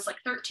for. And I was like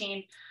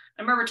 13.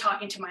 I remember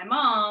talking to my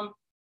mom.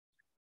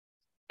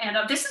 And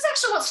this is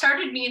actually what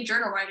started me in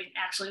journal writing,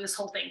 actually, this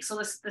whole thing. So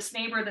this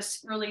neighbor,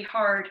 this really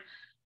hard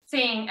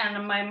thing.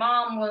 And my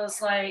mom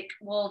was like,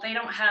 well, they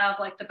don't have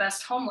like the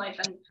best home life.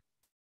 And,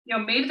 you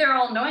know, maybe they're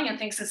all annoying and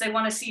things because they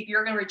want to see if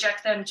you're going to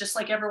reject them just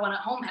like everyone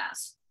at home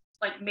has.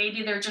 Like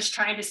maybe they're just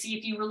trying to see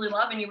if you really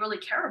love and you really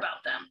care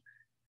about them.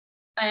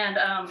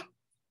 And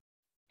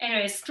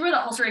anyways, through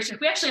that whole situation,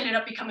 we actually ended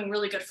up becoming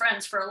really good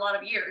friends for a lot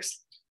of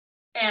years.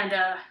 And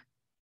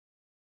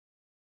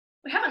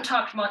we haven't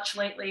talked much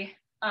lately.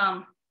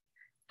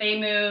 They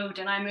moved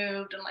and I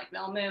moved and like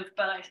Mel moved,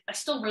 but I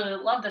still really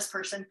love this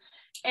person.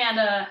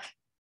 And,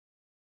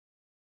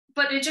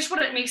 but it just,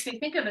 what it makes me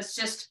think of is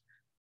just,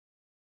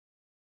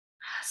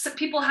 so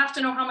people have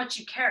to know how much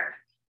you care.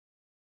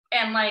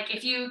 And like,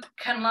 if you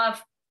can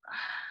love,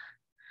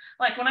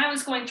 like when I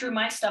was going through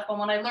my stuff and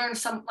when I learned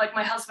some, like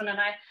my husband and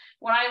I,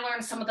 when I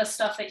learned some of the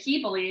stuff that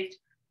he believed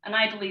and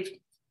I believed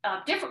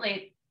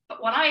differently,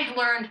 but when I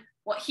learned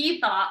what he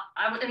thought,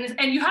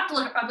 and you have to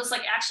look, I was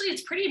like, actually,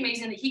 it's pretty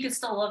amazing that he could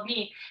still love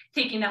me,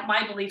 thinking that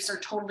my beliefs are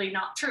totally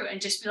not true and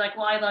just be like,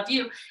 well, I love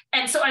you.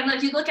 And so I'm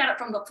like, you look at it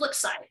from the flip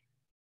side,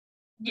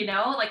 you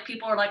know, like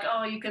people are like,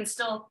 oh, you can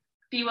still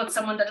be with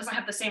someone that doesn't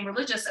have the same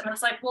religious. And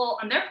it's like, well,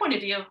 on their point of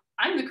view,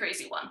 I'm the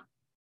crazy one.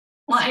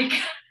 Like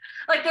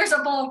there's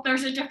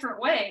a different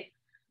way.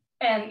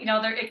 And, you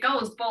know, it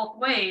goes both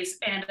ways.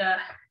 And,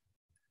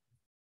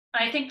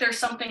 I think there's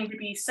something to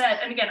be said.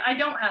 And again, I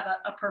don't have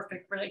a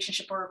perfect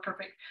relationship or a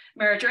perfect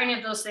marriage or any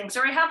of those things,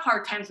 or I have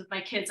hard times with my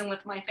kids and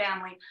with my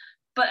family.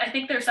 But I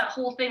think there's that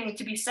whole thing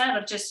to be said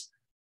of just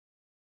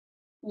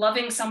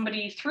loving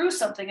somebody through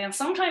something. And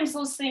sometimes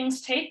those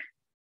things take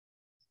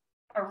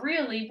a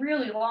really,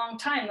 really long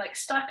time, like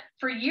stuck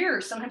for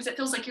years. Sometimes it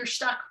feels like you're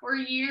stuck for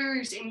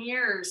years and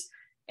years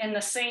in the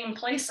same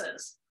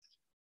places.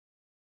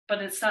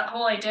 But it's that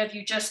whole idea of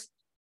you just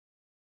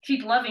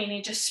keep loving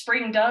and just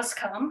spring does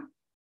come.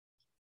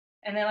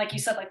 And then, like you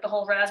said, like the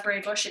whole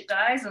raspberry bush, it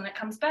dies and it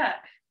comes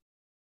back.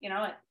 You know,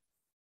 I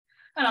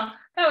don't know.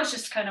 That was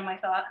just kind of my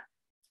thought.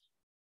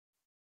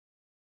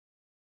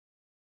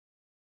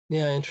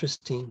 Yeah,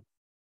 interesting.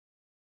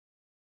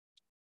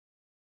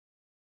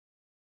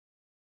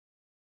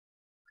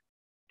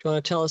 Do you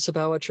want to tell us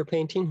about what you're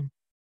painting?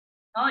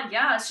 Oh,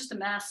 yeah, it's just a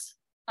mess.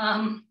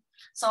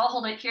 So I'll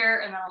hold it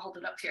here and then I'll hold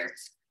it up here.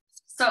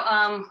 So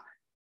I'm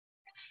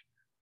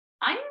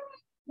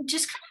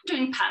just kind of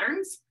doing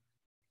patterns.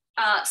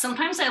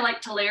 Sometimes I like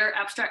to layer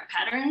abstract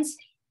patterns.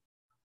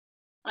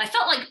 And I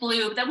felt like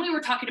blue, but then we were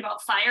talking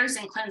about fires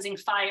and cleansing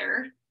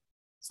fire.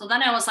 So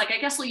then I was like, I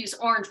guess we'll use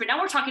orange, but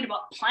now we're talking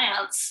about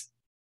plants.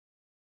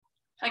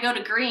 If I go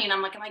to green,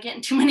 I'm like, am I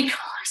getting too many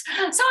colors?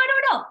 So I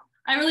don't know.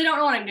 I really don't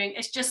know what I'm doing.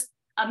 It's just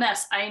a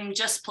mess. I'm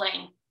just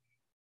playing.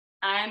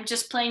 I'm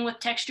just playing with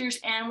textures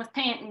and with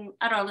paint. And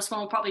I don't know, this one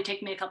will probably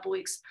take me a couple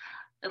weeks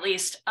at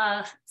least.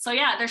 So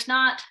yeah, there's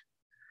not,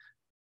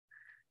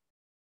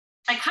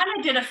 I kind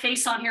of did a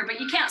face on here,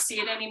 but you can't see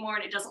it anymore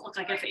and it doesn't look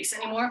like a face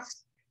anymore.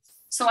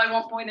 So I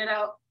won't point it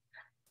out.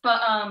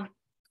 But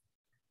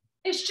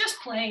it's just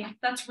playing.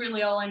 That's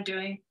really all I'm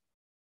doing.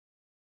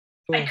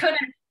 Cool.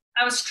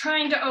 I was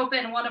trying to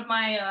open one of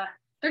my,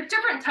 there are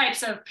different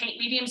types of paint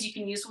mediums you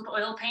can use with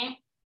oil paint.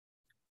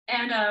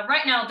 And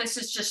right now this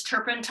is just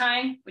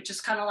turpentine, which is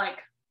kind of like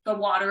the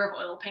water of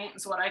oil paint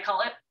is what I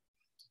call it.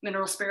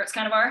 Mineral spirits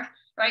kind of are.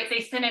 Right?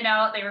 They thin it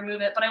out, they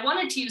remove it. But I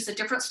wanted to use a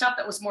different stuff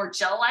that was more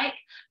gel-like,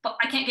 but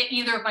I can't get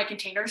either of my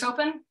containers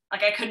open.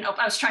 Like I couldn't open,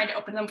 I was trying to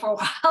open them for a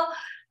while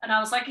and I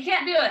was like, I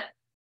can't do it.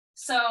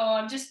 So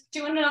I'm just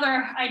doing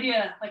another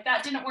idea. Like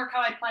that didn't work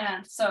how I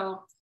planned.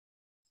 So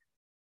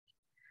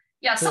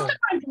yeah, something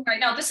I'm doing right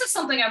now, this is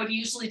something I would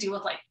usually do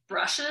with like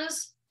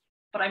brushes,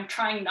 but I'm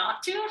trying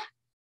not to.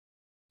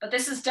 But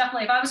this is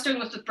definitely, if I was doing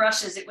with the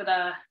brushes, it would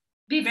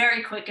be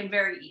very quick and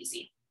very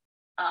easy.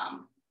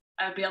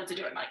 I would be able to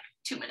do it in like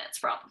 2 minutes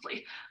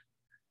probably.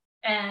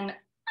 And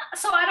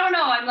so I don't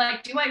know. I'm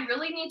like, do I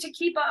really need to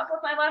keep up with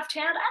my left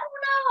hand?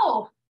 I don't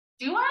know.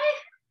 Do I?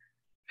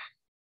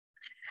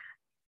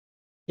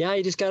 Yeah,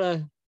 you just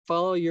gotta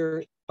follow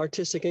your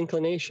artistic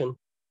inclination.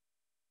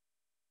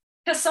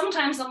 Because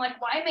sometimes I'm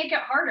like, why make it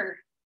harder?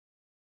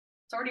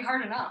 It's already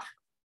hard enough,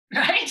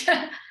 right?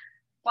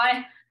 Why?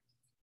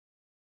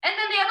 And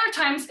then the other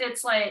times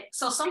it's like,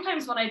 so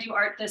sometimes when I do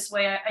art this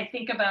way, I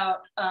think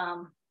about,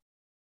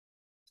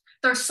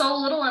 there's so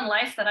little in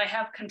life that I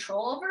have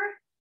control over,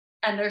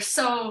 and there's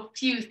so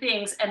few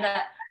things, and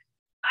that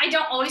I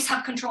don't always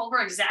have control over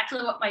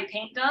exactly what my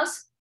paint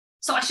does.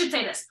 So I should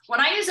say this, when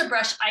I use a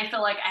brush, I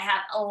feel like I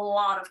have a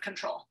lot of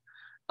control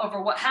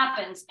over what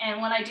happens.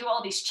 And when I do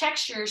all these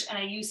textures and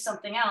I use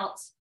something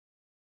else,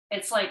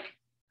 it's like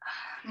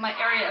my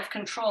area of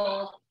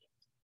control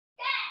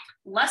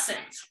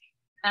lessens.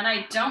 and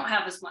I don't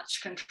have as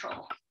much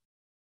control.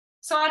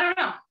 So I don't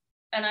know.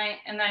 And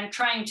I'm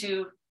trying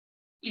to,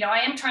 I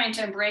am trying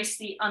to embrace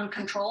the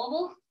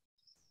uncontrollable.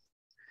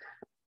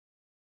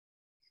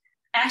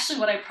 Actually,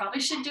 what I probably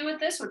should do with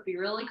this would be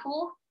really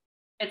cool.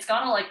 It's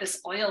got all like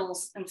this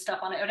oils and stuff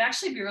on it. It would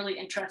actually be really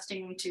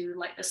interesting to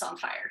light this on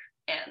fire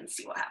and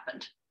see what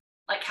happened.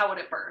 Like, how would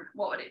it burn?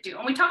 What would it do?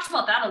 And we talked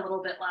about that a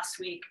little bit last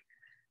week.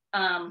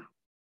 It's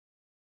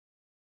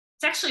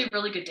actually a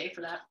really good day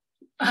for that.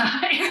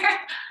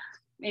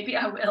 Maybe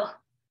I will.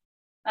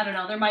 I don't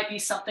know. There might be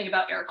something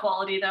about air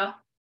quality though.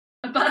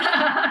 But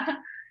I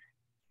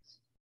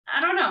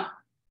don't know.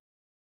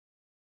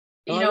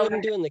 I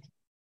wouldn't do it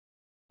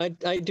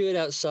I'd do it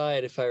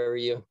outside if I were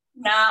you.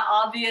 Nah,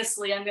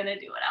 obviously I'm gonna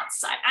do it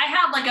outside. I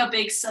have like a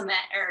big cement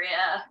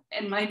area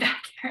in my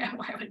back area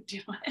where I would do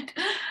it.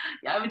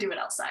 Yeah, I would do it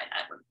outside.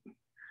 I would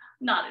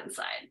not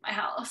inside my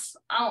house.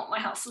 I don't want my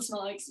house to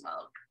smell like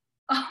smoke.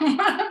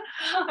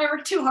 I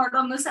worked too hard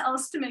on this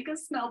house to make it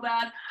smell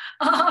bad.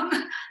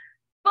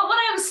 But what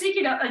I was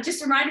thinking of, it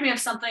just reminded me of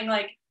something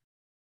like,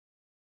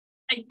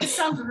 it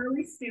sounds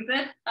really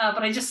stupid,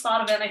 but I just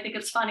thought of it and I think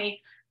it's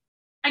funny.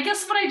 I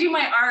guess when I do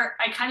my art,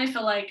 I kind of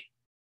feel like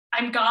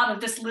I'm God of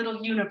this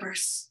little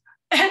universe.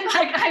 And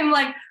like, I'm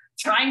like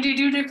trying to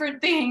do different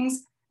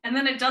things and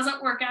then it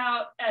doesn't work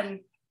out.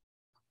 And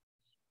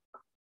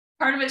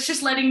part of it's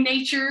just letting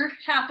nature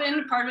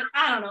happen. Part of it,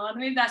 I don't know. I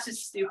mean, that's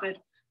just stupid.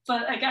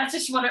 But like, that's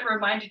just what it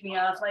reminded me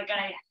of. Like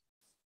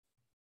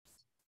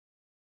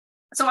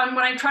when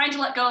I'm trying to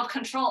let go of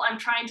control, I'm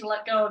trying to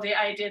let go of the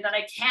idea that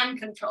I can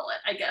control it,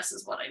 I guess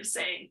is what I'm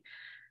saying.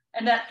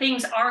 And that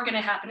things are going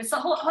to happen. It's the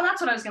whole, that's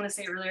what I was going to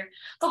say earlier.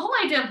 The whole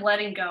idea of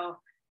letting go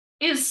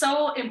is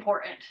so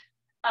important.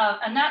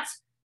 And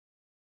that's,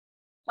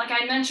 like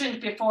I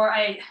mentioned before,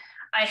 I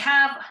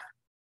have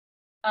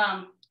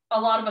a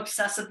lot of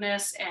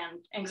obsessiveness and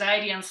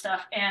anxiety and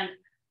stuff. And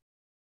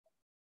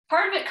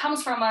part of it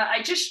comes from,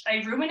 I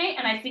ruminate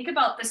and I think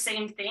about the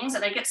same things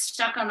and I get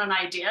stuck on an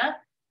idea.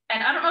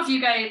 And I don't know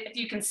if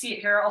you can see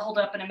it here, I'll hold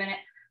it up in a minute,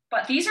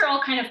 but these are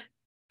all kind of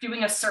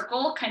doing a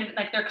circle, kind of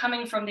like they're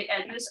coming from the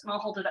edges, and I'll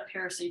hold it up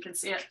here so you can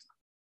see it,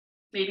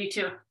 maybe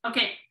too.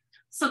 Okay,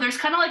 so there's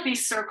kind of like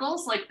these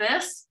circles like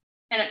this,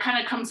 and it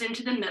kind of comes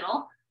into the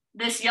middle.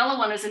 This yellow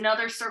one is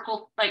another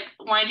circle, like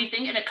windy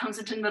thing, and it comes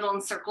into the middle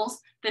in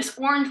circles. This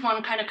orange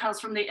one kind of comes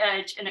from the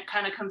edge, and it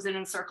kind of comes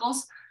in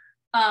circles.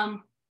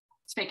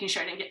 Just making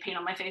sure I didn't get paint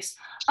on my face.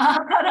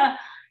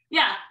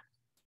 Yeah.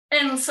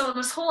 And so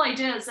this whole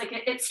idea is like,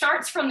 it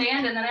starts from the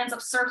end and then ends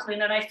up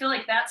circling. And I feel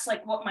like that's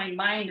like what my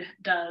mind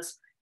does.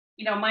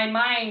 My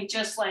mind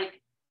just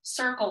like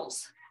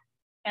circles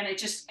and it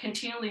just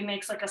continually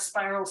makes like a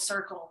spiral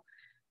circle.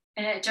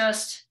 And it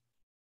just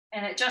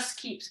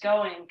keeps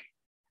going.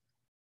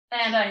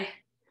 And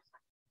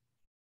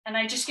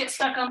I just get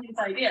stuck on these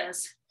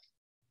ideas.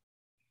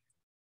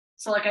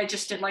 So like I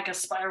just did like a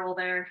spiral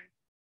there.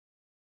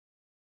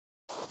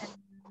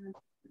 And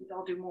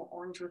I'll do more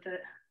orange with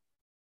it.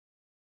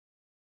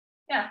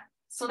 Yeah,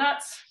 so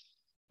that's,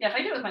 if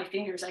I do it with my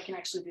fingers, I can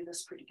actually do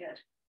this pretty good.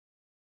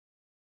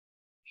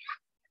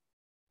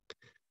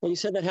 When you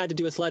said that had to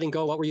do with letting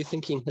go, what were you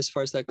thinking as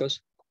far as that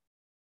goes?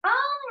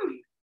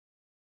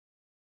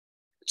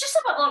 Just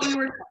about what we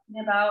were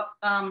talking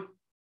about,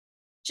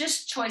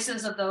 just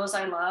choices of those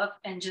I love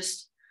and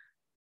just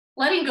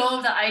letting go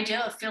of the idea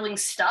of feeling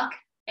stuck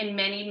in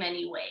many,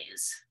 many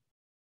ways,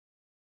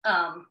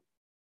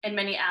 in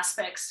many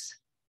aspects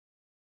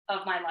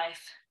of my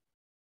life.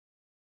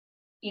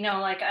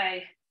 Like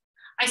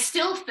I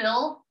still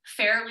feel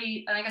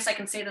fairly, and I guess I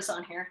can say this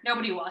on here,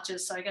 nobody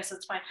watches, so I guess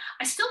it's fine.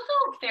 I still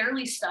feel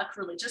fairly stuck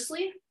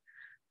religiously.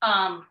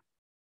 I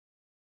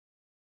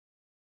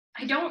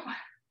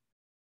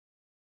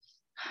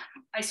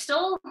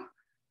still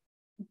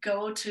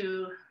go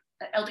to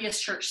LDS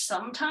church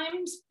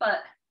sometimes, but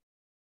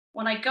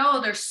when I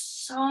go, there's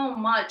so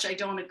much I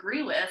don't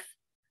agree with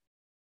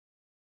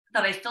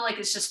that I feel like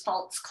it's just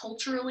false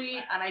culturally,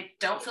 and I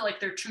don't feel like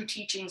they're true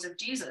teachings of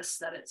Jesus,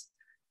 that it's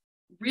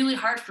really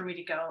hard for me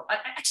to go.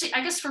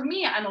 I guess for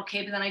me, I'm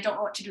okay, but then I don't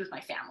know what to do with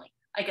my family,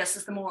 I guess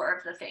is the more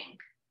of the thing.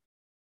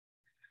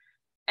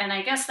 And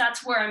I guess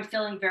that's where I'm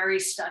feeling very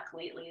stuck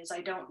lately, is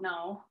I don't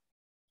know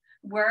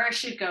where I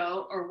should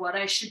go or what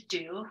I should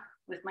do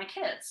with my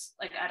kids.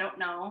 Like, I don't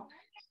know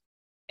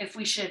if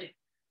we should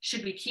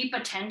we keep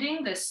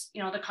attending this,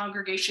 the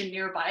congregation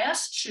nearby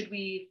us? Should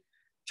we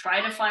try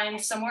to find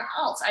somewhere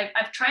else?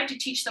 I've tried to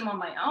teach them on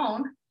my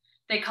own.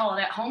 They call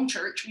it at home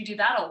church. We do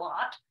that a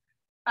lot.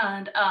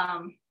 And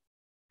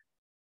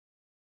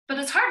but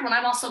it's hard when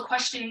I'm also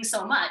questioning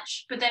so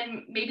much. But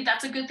then maybe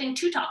that's a good thing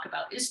to talk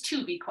about, is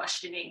to be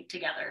questioning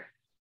together.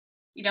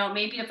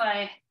 Maybe if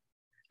I've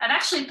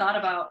actually thought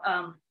about,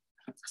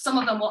 some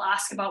of them will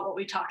ask about what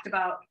we talked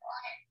about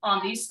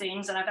on these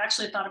things, and I've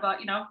actually thought about,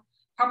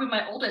 probably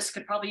my oldest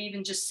could probably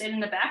even just sit in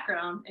the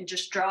background and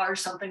just draw or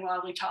something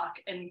while we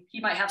talk, and he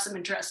might have some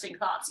interesting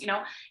thoughts.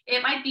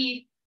 It might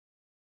be,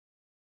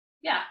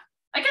 yeah.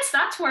 I guess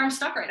that's where I'm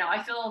stuck right now.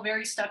 I feel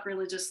very stuck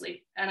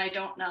religiously, and I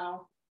don't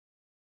know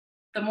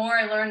the more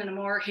I learn and the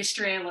more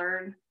history I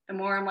learn, the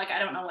more I'm like, I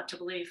don't know what to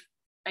believe,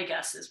 I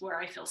guess, is where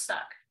I feel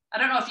stuck. I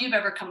don't know if you've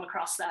ever come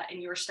across that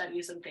in your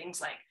studies and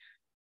things. Like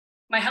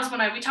my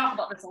husband and I, we talk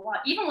about this a lot,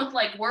 even with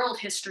like world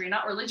history,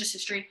 not religious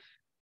history.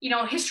 You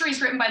know, history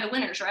is written by the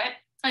winners, right?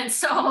 And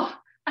so,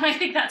 and I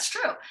think that's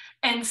true.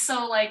 And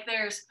so like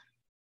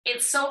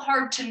it's so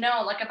hard to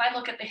know. Like if I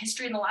look at the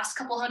history in the last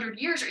couple hundred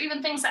years, or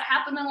even things that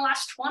happened in the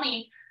last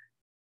 20,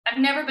 I've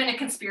never been a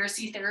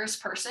conspiracy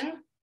theorist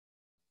person.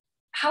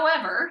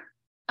 However,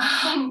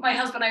 my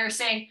husband and I are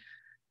saying,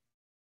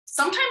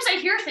 sometimes I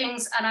hear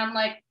things and I'm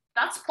like,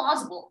 that's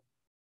plausible.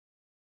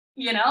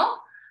 You know,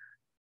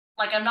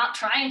 like I'm not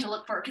trying to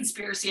look for a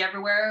conspiracy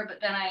everywhere,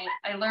 but then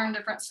I learn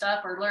different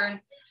stuff or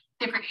learn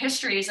different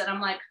histories and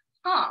I'm like,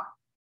 huh.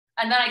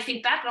 And then I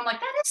think back and I'm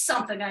like, that is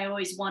something I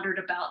always wondered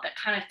about that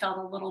kind of felt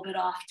a little bit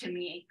off to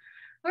me.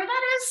 Or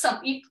that is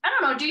something, I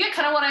don't know, do you get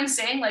kind of what I'm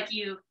saying? Like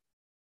I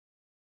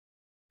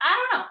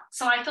don't know.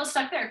 So I feel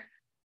stuck there.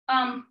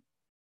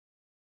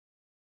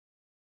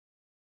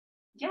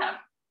 Yeah.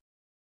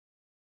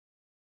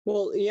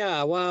 Well,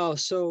 yeah, wow.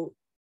 So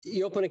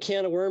you open a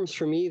can of worms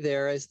for me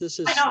there, as this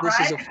is I know, this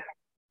right? is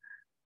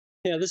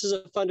this is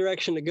a fun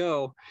direction to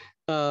go.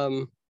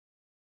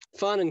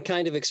 Fun and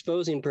kind of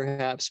exposing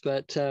perhaps,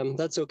 but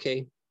that's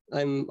okay.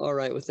 I'm all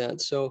right with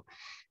that. So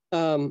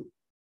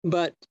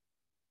but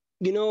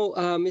you know,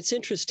 it's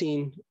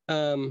interesting.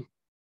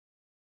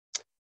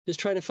 Just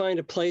trying to find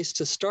a place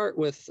to start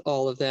with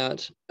all of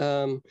that.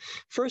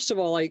 First of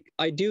all, I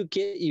do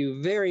get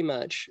you very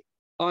much.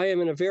 I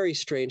am in a very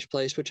strange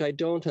place, which I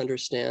don't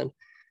understand.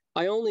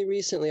 I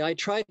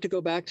tried to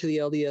go back to the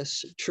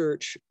LDS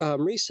church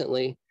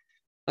recently.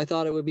 I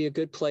thought it would be a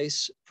good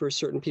place for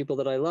certain people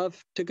that I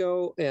love to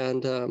go,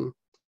 and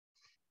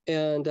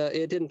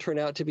it didn't turn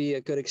out to be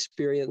a good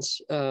experience.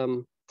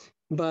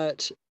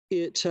 But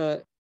it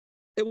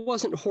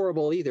wasn't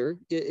horrible either.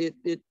 It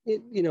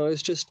you know,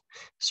 it's just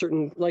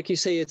certain, like you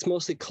say, it's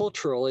mostly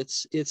cultural.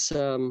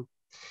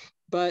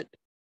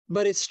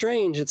 But it's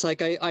strange. It's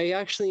like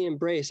I finally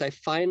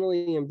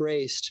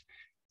embraced.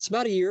 It's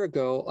about a year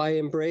ago. I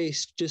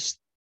embraced, just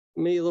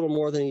maybe a little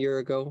more than a year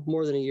ago.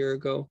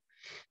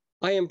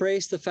 I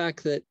embraced the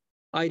fact that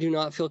I do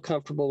not feel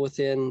comfortable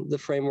within the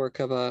framework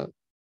of a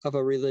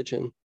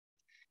religion.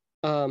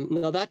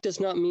 Now that does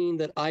not mean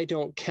that I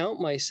don't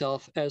count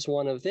myself as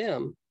one of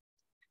them.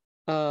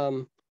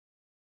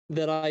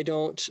 That I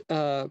don't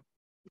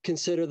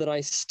consider that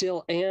I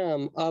still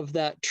am of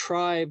that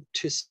tribe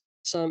to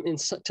some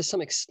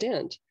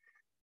extent.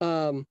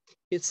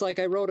 It's like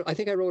I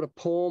think I wrote a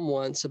poem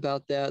once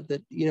about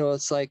that, you know,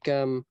 it's like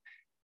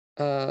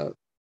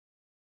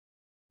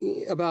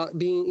about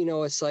being, you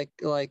know, it's like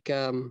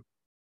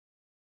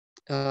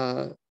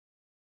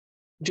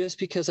just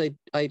because I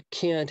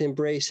can't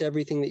embrace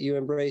everything that you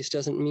embrace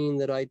doesn't mean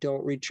that I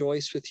don't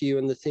rejoice with you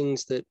in the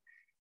things that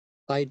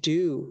I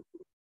do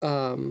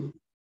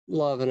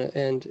love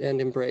and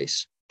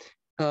embrace.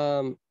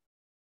 It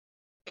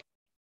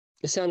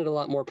sounded a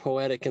lot more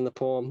poetic in the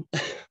poem.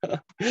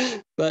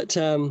 But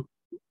so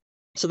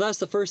that's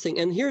the first thing.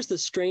 And here's the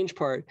strange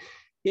part.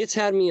 It's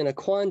had me in a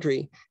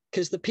quandary,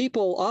 because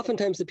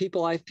oftentimes the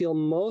people I feel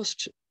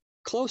most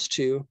close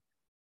to,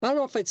 I don't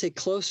know if I'd say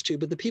close to,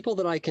 but the people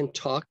that I can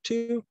talk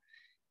to,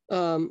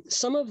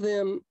 some of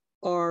them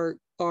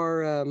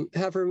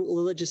have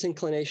religious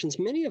inclinations.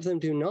 Many of them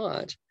do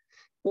not.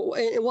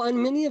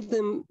 And many of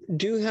them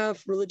do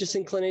have religious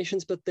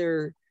inclinations, but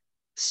they're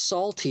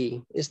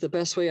salty is the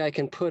best way I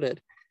can put it.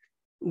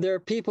 There are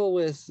people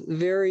with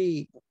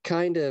very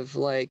kind of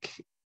like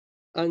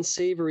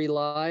unsavory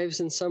lives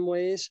in some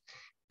ways,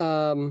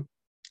 but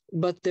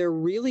they're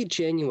really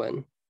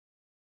genuine.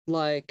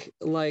 Like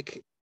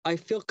I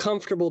feel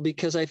comfortable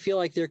because I feel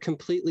like they're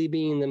completely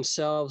being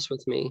themselves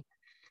with me,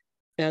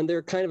 and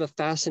they're kind of a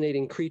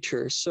fascinating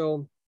creature.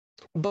 So,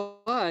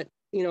 but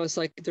you know, it's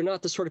like they're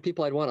not the sort of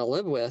people I'd want to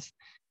live with,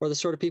 or the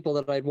sort of people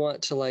that I'd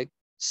want to like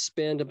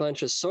spend a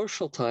bunch of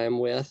social time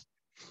with.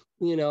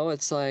 You know,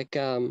 it's like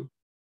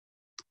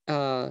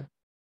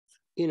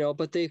you know,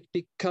 but they've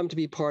become to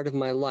be part of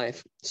my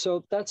life.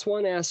 So that's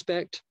one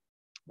aspect.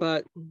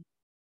 But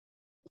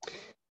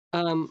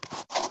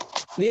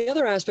the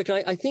other aspect,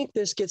 I think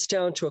this gets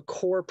down to a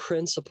core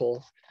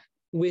principle,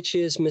 which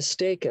is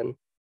mistaken.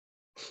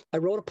 I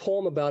wrote a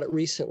poem about it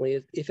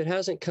recently. If it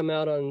hasn't come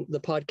out on the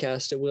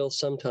podcast, it will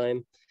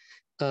sometime.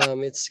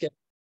 It's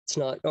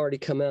not already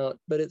come out,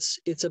 but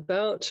it's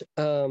about,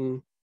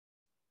 well,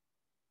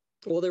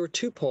 there were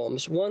two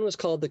poems. One was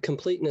called The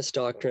Completeness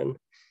Doctrine,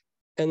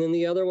 and then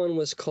the other one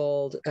was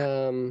called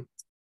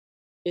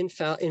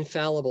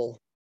Infallible.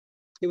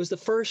 It was the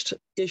first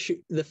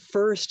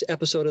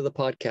episode of the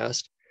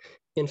podcast,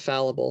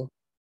 Infallible.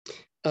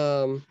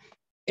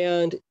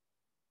 And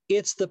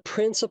it's the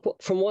principle,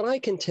 from what I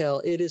can tell,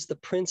 it is the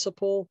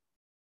principle.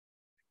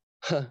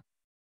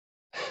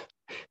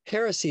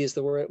 Heresy is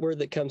the word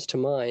that comes to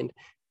mind,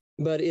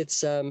 but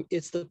it's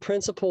the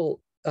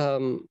principal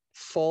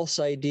false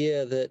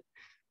idea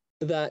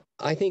that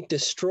I think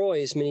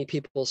destroys many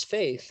people's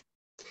faith.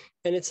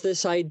 And it's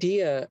this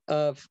idea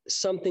of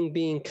something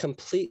being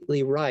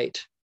completely right.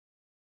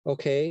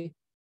 Okay.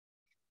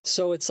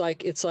 So it's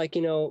like,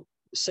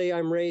 say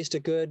I'm raised a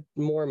good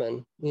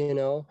Mormon,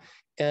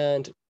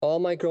 and all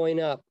my growing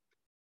up,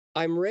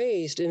 I'm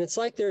raised, and it's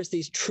like there's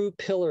these true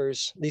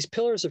pillars, these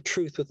pillars of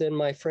truth within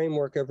my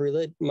framework of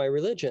my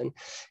religion,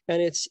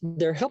 and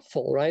they're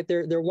helpful, right?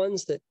 They're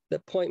ones that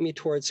point me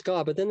towards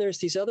God. But then there's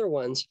these other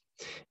ones,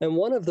 and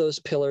one of those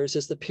pillars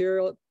is the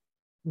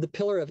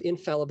pillar of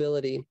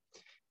infallibility.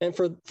 And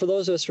for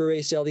those of us who are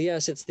raised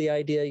LDS, it's the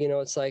idea,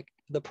 it's like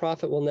the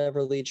prophet will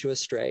never lead you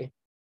astray.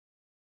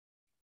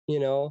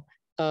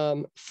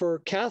 For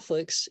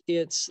Catholics,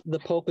 it's the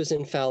Pope is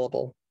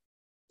infallible.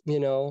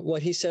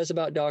 What he says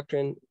about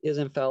doctrine is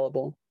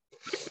infallible.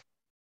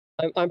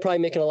 I'm probably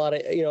making a lot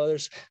of,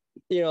 there's,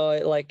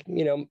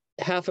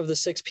 half of the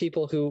 6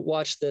 people who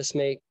watch this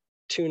may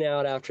tune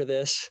out after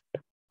this.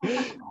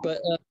 But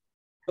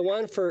the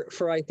one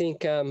for I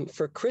think,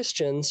 for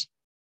Christians,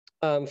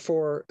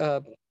 for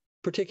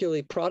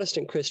particularly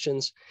Protestant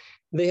Christians,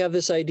 they have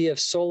this idea of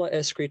sola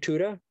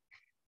scriptura.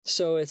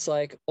 So it's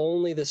like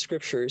only the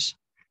scriptures.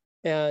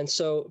 And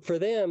so for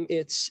them,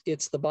 it's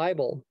the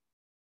Bible.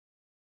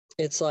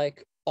 It's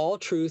like all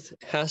truth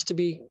has to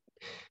be,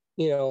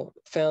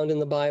 found in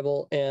the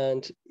Bible,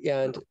 and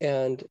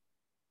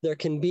there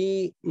can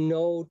be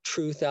no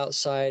truth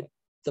outside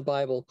the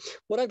Bible.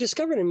 What I've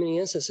discovered in many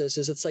instances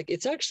is it's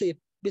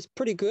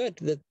pretty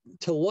good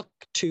to look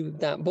to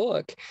that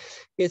book.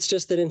 It's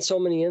just that in so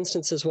many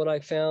instances, what I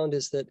found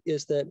is that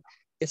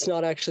it's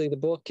not actually the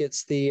book.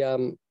 It's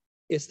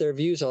it's their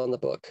views on the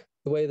book,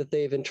 the way that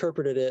they've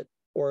interpreted it,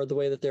 or the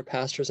way that their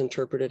pastors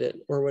interpreted it,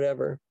 or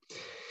whatever.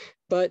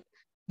 But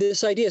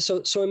this idea,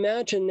 so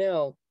imagine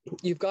now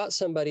you've got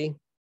somebody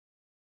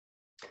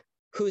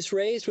who's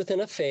raised within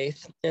a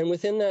faith, and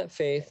within that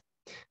faith,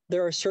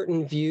 there are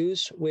certain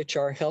views which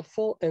are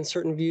helpful and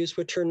certain views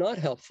which are not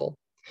helpful.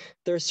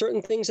 There are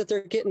certain things that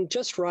they're getting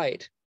just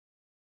right.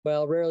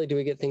 Well, rarely do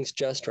we get things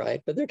just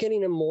right, but they're getting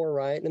them more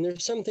right. And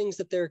there's some things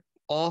that they're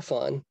off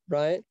on,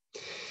 right?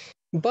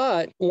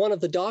 But one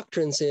of the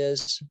doctrines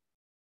is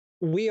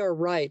we are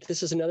right.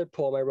 This is another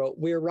poem I wrote.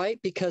 We're right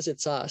because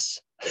it's us.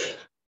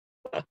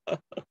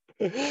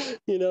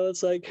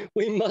 It's like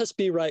we must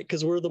be right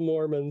because we're the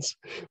Mormons.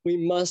 We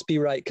must be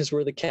right because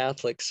we're the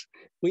Catholics.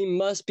 We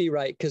must be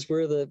right because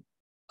we're the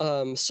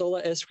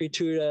sola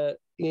scriptura,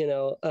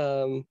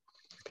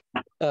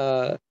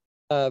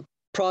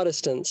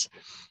 Protestants.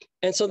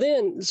 And so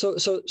then,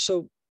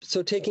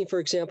 so taking, for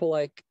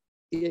example,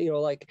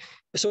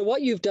 so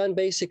what you've done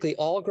basically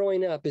all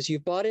growing up is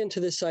you've bought into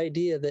this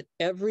idea that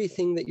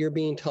everything that you're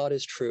being taught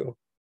is true.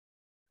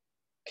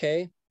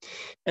 Okay.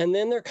 And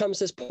then there comes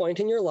this point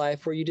in your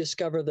life where you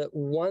discover that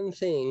one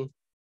thing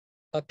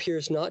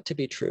appears not to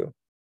be true.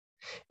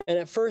 And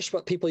at first,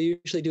 what people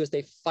usually do is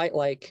they fight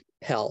like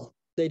hell.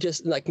 They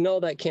just like, no,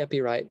 that can't be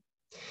right.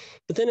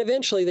 But then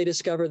eventually they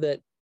discover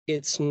that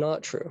it's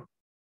not true.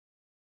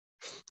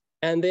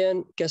 And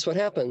then guess what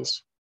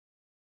happens?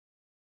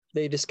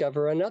 They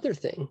discover another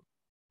thing,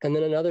 and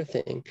then another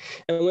thing.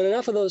 And when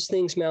enough of those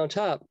things mount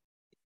up,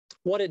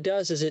 what it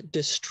does is it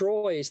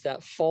destroys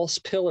that false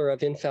pillar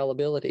of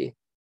infallibility,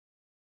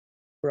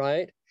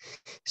 right?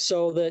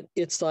 So that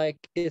it's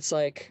like,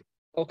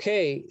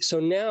 okay,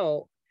 so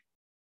now,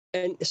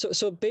 and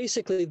so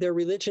basically their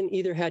religion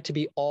either had to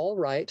be all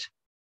right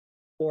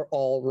or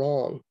all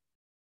wrong.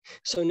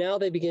 So now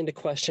they begin to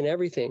question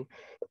everything.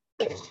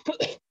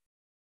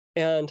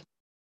 And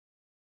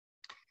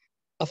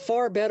a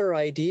far better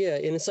idea,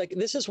 and it's like,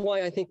 this is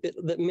why I think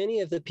that many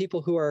of the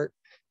people who are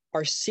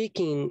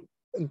seeking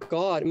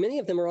God, many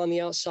of them are on the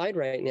outside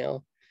right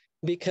now,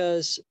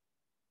 because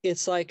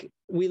it's like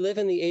we live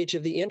in the age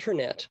of the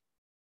internet.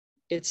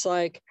 It's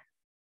like,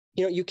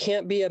 you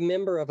can't be a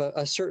member of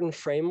a certain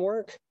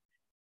framework,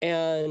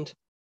 and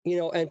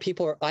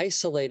people are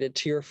isolated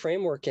to your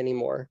framework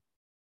anymore.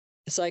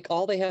 It's like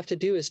all they have to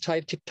do is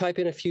type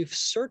in a few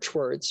search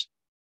words,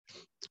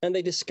 and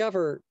they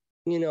discover,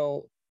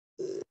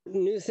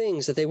 new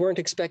things that they weren't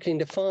expecting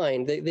to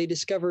find. They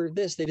discover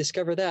this, they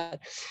discover that.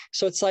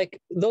 So it's like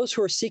those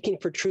who are seeking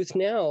for truth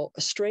now,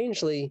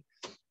 strangely,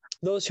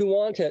 those who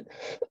want it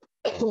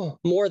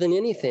more than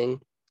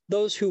anything,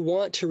 those who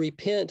want to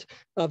repent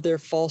of their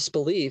false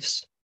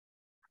beliefs,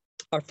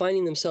 are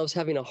finding themselves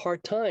having a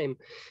hard time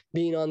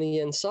being on the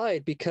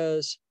inside,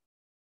 because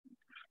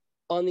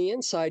on the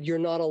inside, you're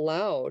not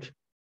allowed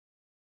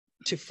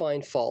to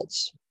find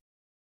faults.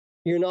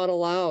 You're not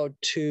allowed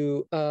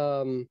to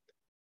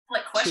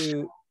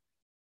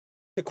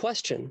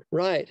question,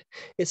 right?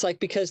 It's like,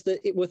 because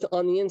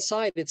on the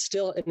inside, it's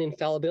still an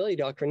infallibility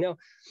doctrine.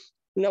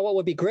 Now what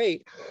would be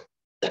great,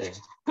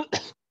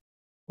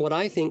 what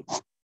I think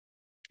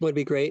would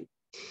be great,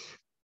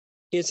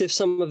 is if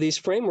some of these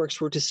frameworks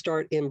were to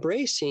start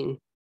embracing,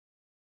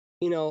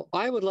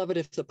 I would love it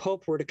if the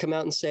Pope were to come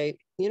out and say,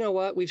 you know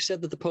what, we've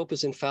said that the Pope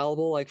is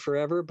infallible like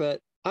forever, but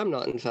I'm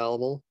not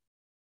infallible.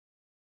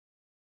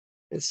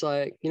 It's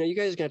like, you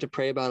guys are gonna have to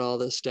pray about all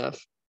this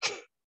stuff.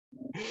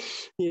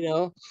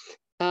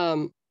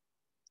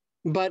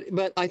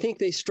 but I think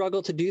they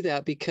struggle to do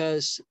that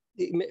because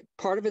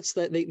part of it's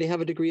that they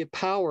have a degree of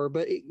power,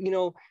 but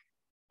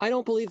I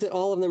don't believe that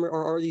all of them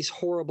are these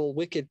horrible,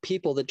 wicked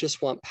people that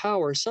just want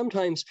power.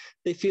 Sometimes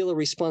they feel a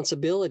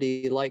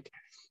responsibility, like,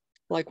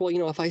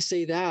 well, if I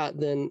say that,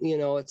 then,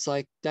 it's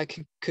like that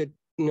could,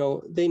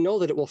 they know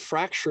that it will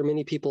fracture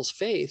many people's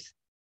faith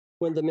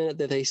when the minute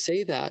that they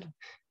say that.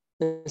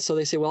 And so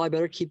they say, well, I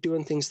better keep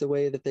doing things the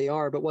way that they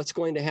are. But what's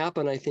going to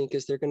happen, I think,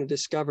 is they're going to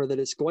discover that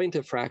it's going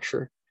to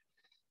fracture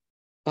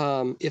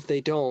if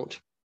they don't.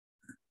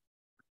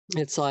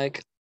 It's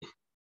like,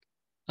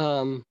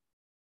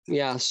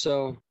 yeah.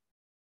 So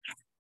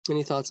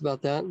any thoughts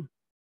about that?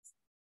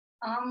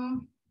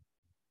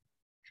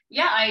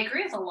 Yeah, I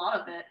agree with a lot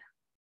of it.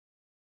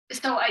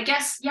 So I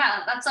guess,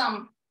 yeah, that's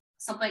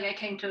something I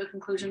came to a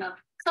conclusion of,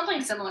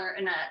 something similar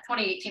in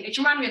 2018. It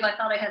reminded me of I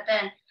thought I had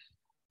then.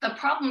 The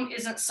problem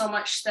isn't so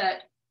much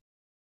that,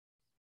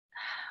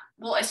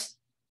 well, if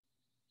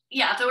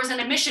there was an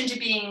admission to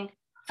being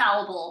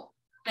fallible,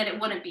 then it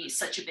wouldn't be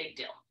such a big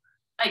deal,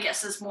 I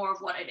guess, is more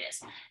of what it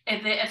is.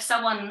 If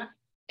someone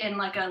in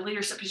like a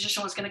leadership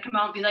position was going to come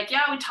out and be like,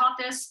 yeah, we taught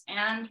this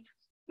and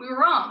we were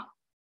wrong,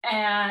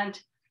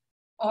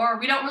 or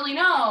we don't really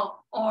know,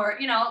 or,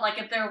 like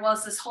if there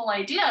was this whole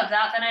idea of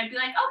that, then I'd be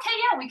like, okay,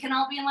 yeah, we can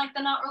all be in like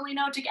the not really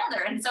know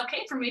together. And it's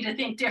okay for me to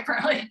think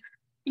differently,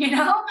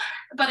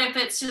 But if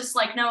it's just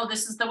like, no,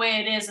 this is the way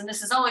it is, and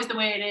this is always the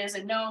way it is,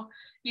 and no,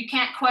 you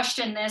can't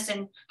question this,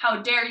 and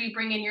how dare you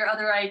bring in your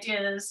other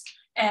ideas.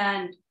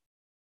 And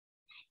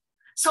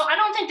so I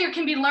don't think there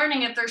can be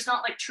learning if there's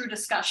not like true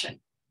discussion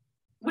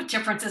with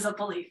differences of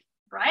belief,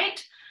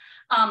 right?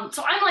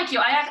 So I'm like you,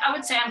 I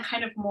would say I'm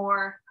kind of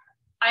more,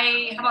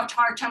 I have a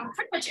hard time with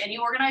pretty much any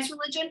organized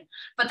religion,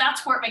 but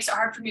that's where it makes it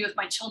hard for me with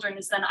my children,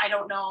 is then I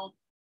don't know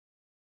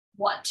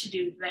what to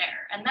do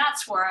there. And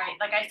that's where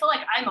I feel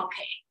like I'm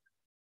okay.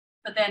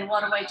 But then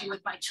what do I do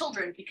with my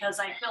children? Because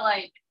I feel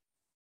like,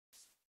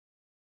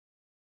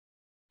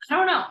 I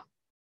don't know.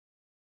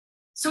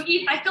 So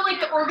I feel like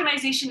the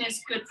organization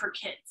is good for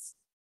kids.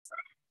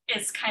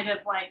 It's kind of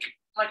like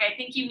I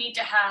think you need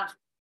to have,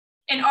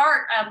 in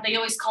art, they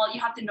always call it,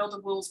 you have to know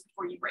the rules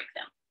before you break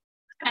them.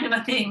 Kind of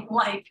a thing,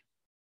 like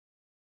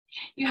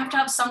you have to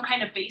have some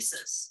kind of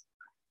basis.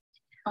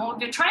 And what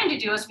we're trying to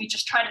do is we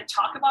just try to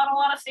talk about a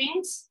lot of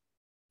things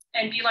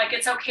and be like,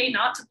 it's okay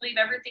not to believe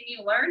everything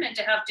you learn and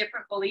to have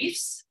different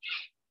beliefs.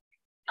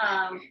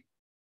 And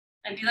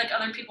be like,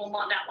 other people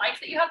might not like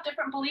that you have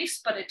different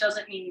beliefs, but it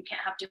doesn't mean you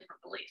can't have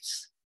different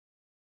beliefs,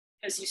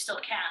 because you still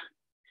can.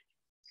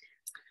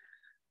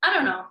 I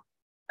don't know.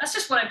 That's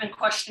just what I've been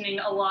questioning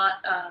a lot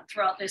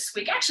throughout this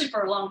week, actually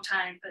for a long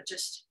time, but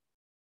just,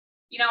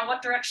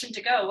 what direction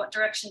to go, what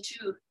direction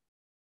to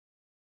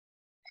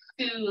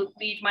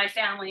lead my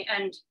family,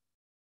 and,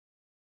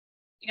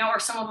 are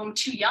some of them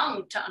too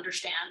young to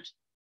understand,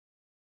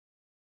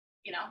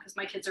 because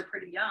my kids are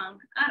pretty young.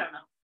 I don't know.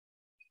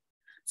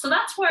 So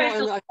that's where I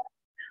feel.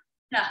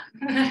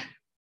 Yeah.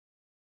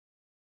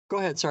 Go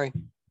ahead. Sorry.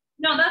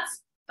 No,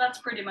 that's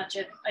pretty much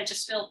it. I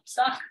just feel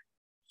stuck.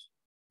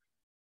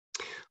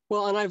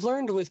 Well, and I've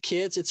learned with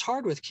kids, it's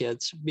hard with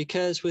kids,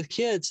 because with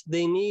kids,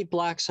 they need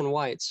blacks and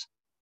whites.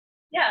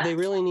 Yeah. They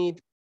really need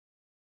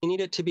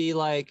it to be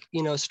like,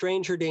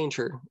 stranger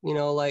danger,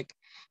 like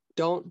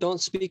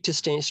don't speak to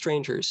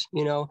strangers,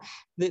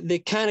 they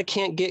kind of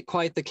can't get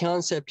quite the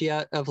concept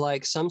yet of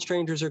like, some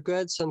strangers are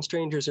good, some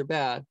strangers are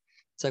bad.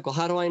 It's like, well,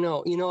 how do I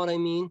know? You know what I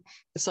mean?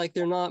 It's like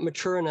they're not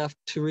mature enough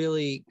to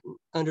really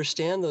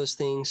understand those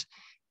things.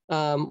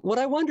 What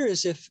I wonder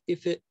is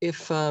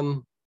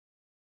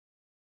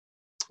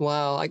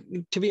wow,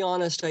 to be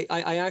honest,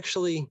 I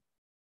actually,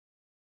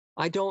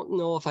 I don't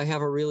know if I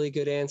have a really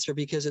good answer,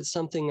 because it's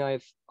something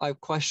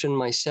I've questioned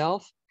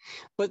myself.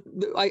 But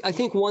I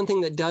think one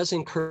thing that does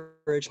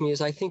encourage me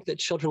is I think that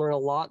children learn a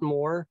lot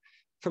more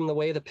from the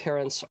way the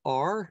parents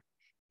are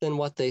than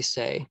what they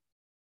say.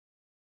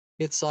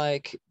 It's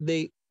like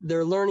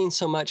they're learning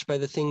so much by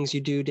the things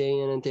you do day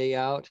in and day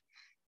out.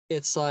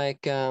 It's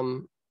like,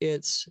 and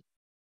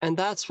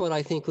that's what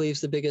I think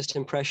leaves the biggest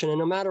impression. And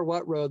no matter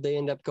what road they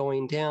end up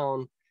going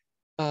down,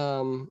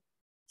 in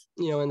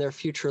their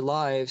future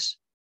lives,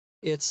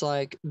 it's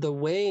like the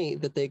way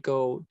that they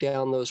go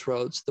down those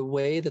roads, the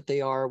way that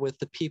they are with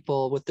the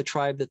people, with the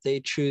tribe that they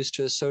choose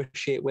to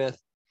associate with,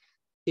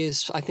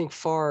 is, I think,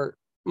 far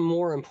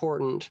more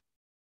important.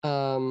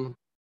 Because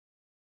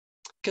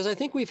I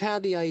think we've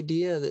had the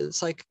idea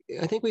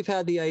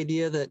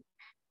that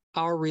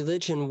our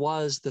religion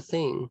was the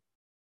thing.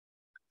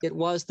 It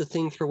was the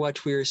thing for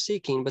which we were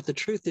seeking. But the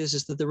truth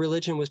is that the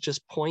religion was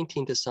just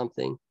pointing to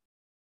something.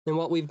 And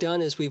what we've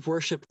done is we've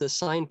worshiped the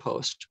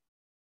signpost.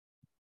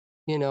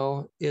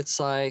 It's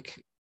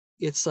like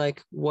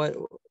what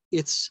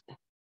it's,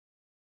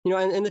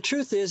 and the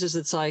truth is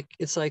it's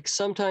like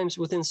sometimes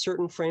within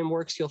certain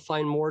frameworks, you'll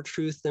find more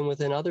truth than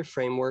within other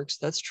frameworks.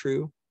 That's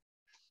true.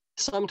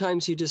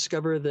 Sometimes you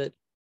discover that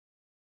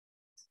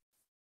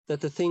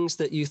the things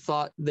that you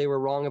thought they were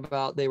wrong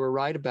about, they were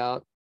right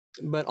about,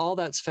 but all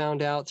that's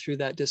found out through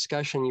that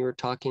discussion you were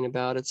talking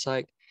about. It's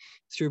like,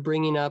 through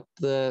bringing up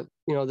the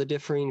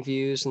differing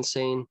views and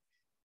saying,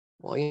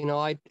 well,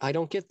 I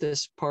don't get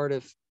this part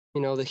of,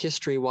 the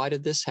history. Why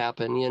did this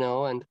happen?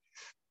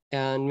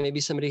 And maybe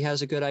somebody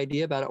has a good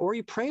idea about it, or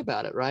you pray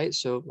about it, right?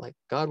 So like,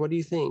 God, what do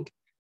you think?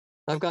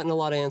 I've gotten a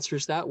lot of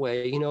answers that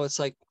way. It's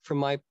like from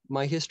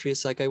my history,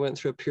 it's like I went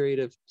through a period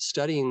of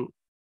studying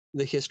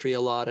the history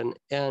a lot, and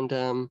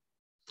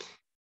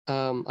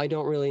I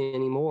don't really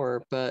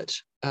anymore, but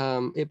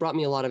it brought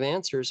me a lot of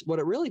answers. What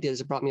it really did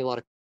is it brought me a lot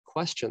of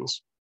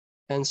questions.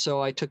 And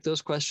so I took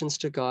those questions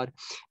to God.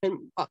 And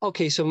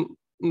okay, so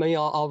maybe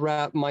I'll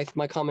wrap my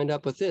comment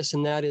up with this,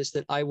 and that is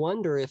that I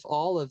wonder if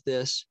all of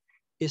this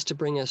is to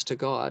bring us to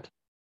God.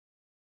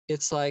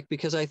 It's like,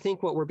 because I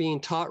think what we're being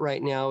taught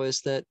right now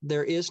is that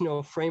there is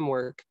no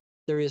framework,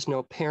 there is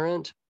no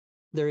parent,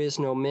 there is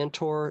no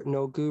mentor,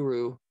 no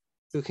guru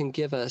who can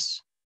give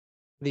us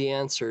the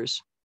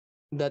answers,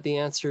 that the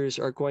answers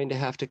are going to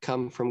have to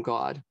come from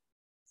God.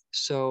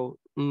 So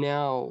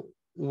now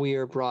we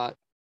are brought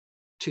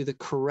to the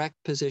correct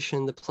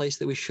position, the place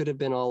that we should have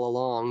been all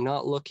along,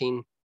 not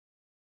looking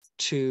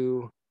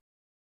to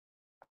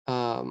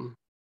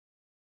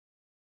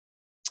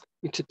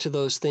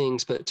those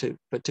things, but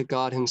to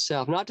God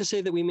himself. Not to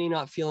say that we may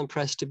not feel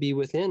impressed to be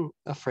within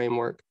a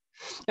framework.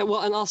 And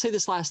I'll say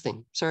this last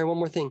thing. Sorry, one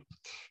more thing.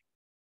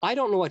 I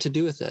don't know what to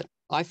do with it.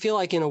 I feel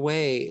like in a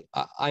way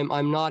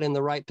I'm not in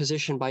the right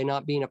position by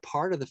not being a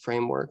part of the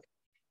framework.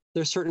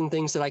 There's certain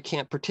things that I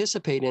can't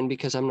participate in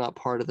because I'm not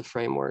part of the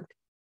framework.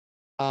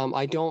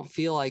 I don't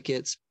feel like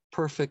it's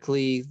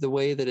perfectly the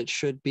way that it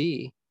should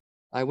be.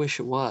 I wish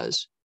it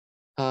was.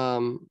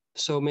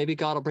 So maybe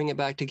God will bring it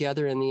back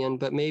together in the end,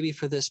 but maybe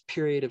for this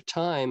period of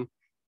time,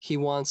 he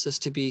wants us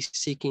to be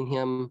seeking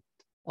him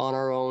on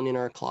our own in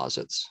our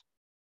closets.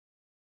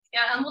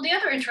 Yeah, and well, the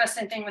other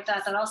interesting thing with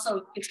that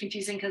also gets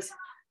confusing, because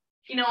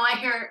I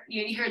hear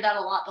you hear that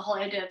a lot, the whole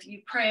idea of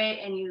you pray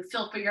and you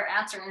feel for your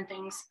answer and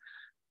things,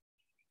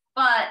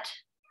 but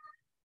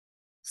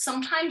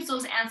sometimes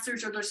those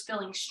answers or those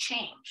feelings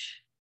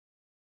change.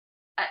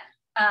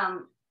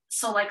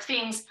 So like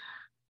things,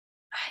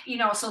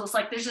 so it's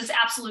like there's this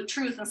absolute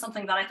truth and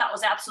something that I thought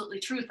was absolutely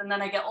truth, and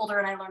then I get older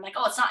and I learn like,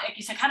 oh, it's not, like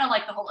you said, kind of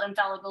like the whole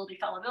infallibility,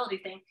 fallibility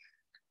thing.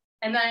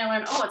 And then I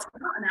went, oh, it's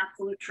not an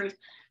absolute truth.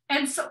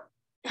 And so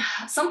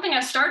something I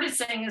started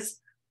saying is,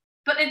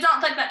 but it's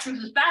not like that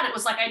truth is bad. It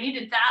was like I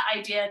needed that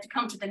idea to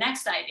come to the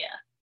next idea.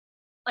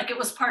 Like it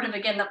was part of,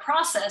 again, the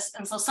process.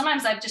 And so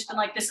sometimes I've just been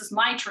like, this is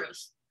my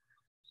truth.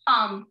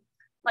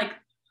 Like,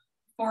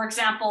 for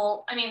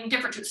example,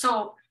 different truths.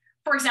 So,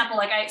 for example,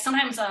 like I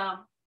sometimes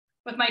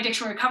with my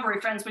addiction recovery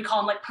friends, we call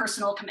them like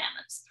personal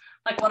commandments.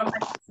 Like one of my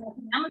personal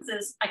commandments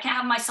is I can't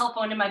have my cell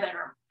phone in my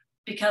bedroom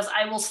because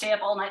I will stay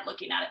up all night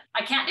looking at it.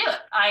 I can't do it.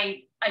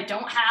 I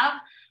don't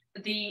have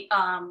the,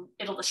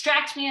 it'll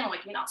distract me and it'll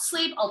make me not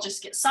sleep. I'll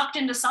just get sucked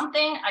into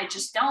something. I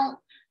just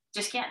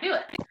can't do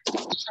it.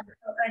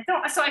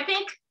 So I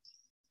think,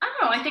 I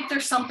don't know, I think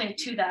there's something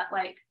to that.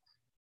 Like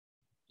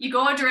you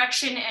go a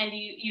direction and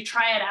you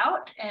try it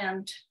out,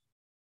 and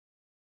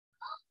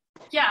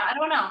yeah, I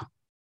don't know.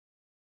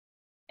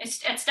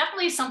 It's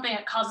definitely something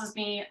that causes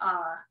me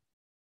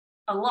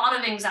a lot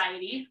of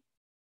anxiety.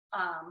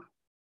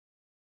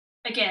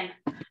 Again,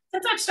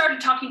 since I've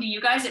started talking to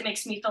you guys, it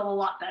makes me feel a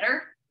lot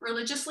better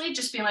religiously,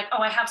 just being like,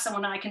 oh, I have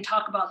someone I can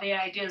talk about the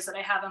ideas that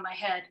I have in my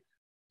head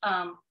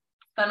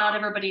that not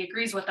everybody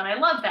agrees with. And I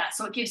love that.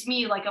 So it gives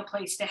me like a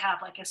place to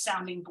have like a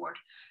sounding board.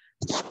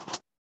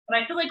 But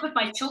I feel like with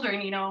my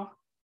children,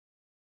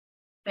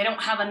 they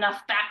don't have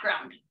enough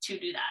background to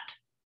do that.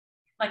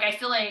 Like, I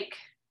feel like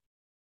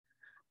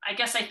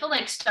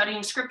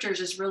studying scriptures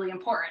is really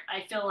important.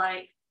 I feel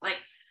like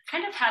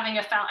kind of having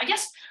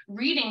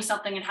reading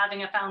something and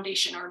having a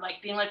foundation, or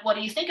like being like, what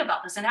do you think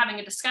about this? And having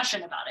a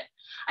discussion about it.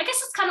 I guess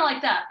it's kind of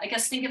like that. I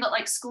guess think of it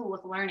like school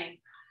with learning.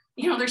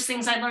 There's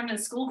things I learned in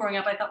school growing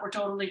up I thought were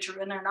totally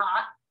true, and they're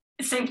not.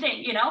 Same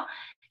thing,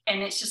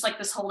 And it's just like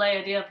this whole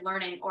idea of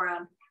learning.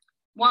 Or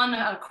one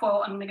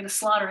quote, I'm going to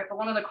slaughter it, but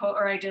one of the quote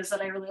or ideas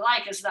that I really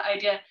like is the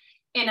idea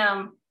in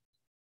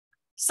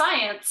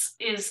science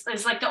is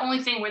like the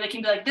only thing where they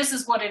can be like, this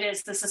is what it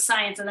is, this is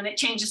science, and then it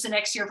changes the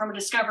next year from a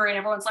discovery and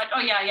everyone's like,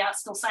 oh yeah, it's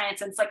still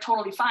science, and it's like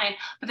totally fine.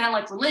 But then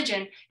like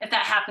religion, if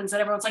that happens,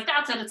 then everyone's like,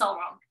 that's it, it's all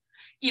wrong.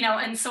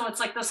 And so it's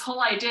like this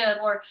whole idea,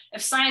 or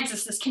if science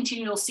is this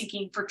continual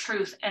seeking for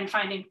truth and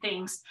finding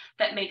things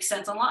that make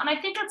sense a lot. And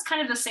I think that's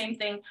kind of the same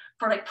thing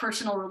for like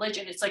personal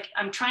religion. It's like,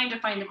 I'm trying to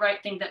find the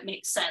right thing that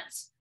makes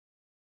sense.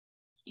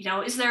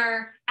 Is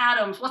there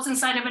atoms? What's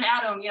inside of an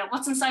atom?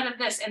 What's inside of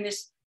this? And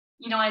this,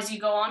 as you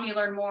go on, you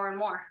learn more and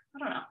more. I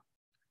don't know.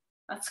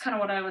 That's kind of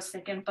what I was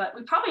thinking, but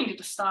we probably need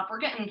to stop. We're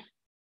getting,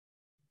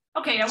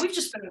 okay, yeah, we've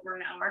just been over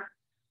an hour.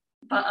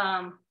 But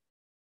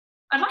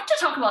I'd like to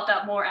talk about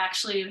that more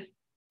actually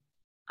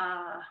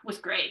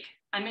with Greg.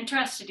 I'm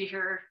interested to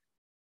hear,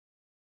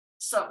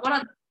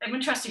 I'm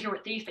interested to hear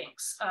what he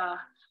thinks.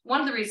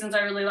 One of the reasons I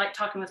really like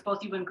talking with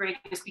both you and Greg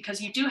is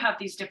because you do have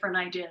these different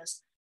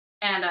ideas.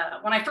 And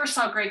when I first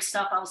saw Greg's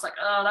stuff, I was like,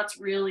 oh, that's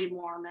really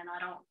Mormon. I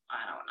don't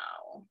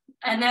know.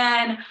 And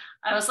then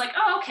I was like,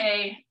 oh,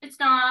 okay, it's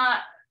not,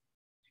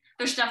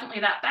 there's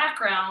definitely that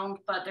background,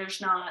 but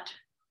there's not,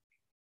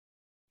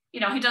 you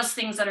know, he does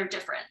things that are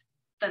different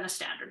than a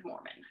standard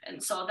Mormon.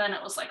 And so then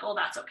it was like, oh,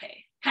 that's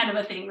okay, kind of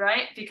a thing,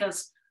 right?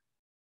 Because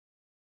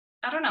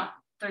I don't know,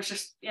 there's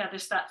just, yeah,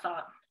 there's that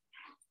thought.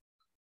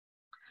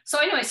 So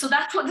anyway, so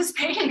that's what this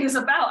painting is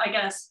about, I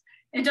guess.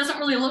 It doesn't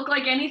really look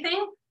like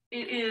anything.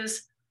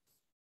 It's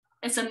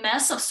a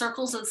mess of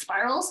circles and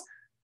spirals.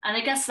 And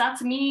I guess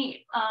that's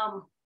me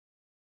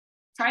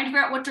trying to figure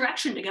out what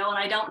direction to go, and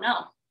I don't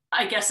know,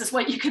 I guess is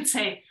what you could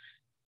say.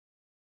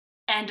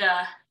 And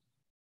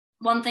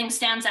one thing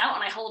stands out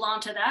and I hold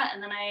on to that,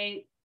 and then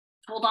I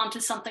hold on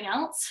to something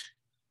else,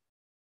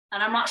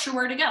 and I'm not sure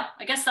where to go.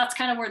 I guess that's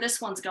kind of where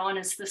this one's going,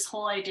 is this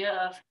whole idea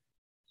of,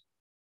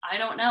 I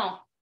don't know.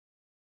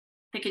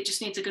 I think it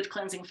just needs a good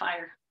cleansing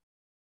fire,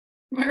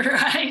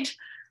 right?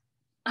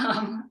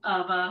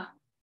 Of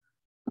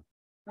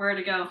where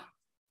to go.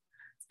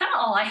 It's kind of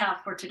all I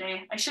have for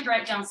today. I should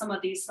write down some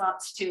of these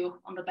thoughts too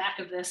on the back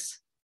of this.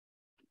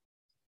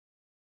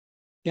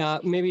 Yeah,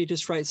 maybe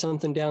just write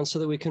something down so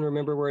that we can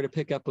remember where to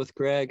pick up with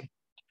Greg.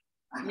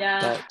 Yeah.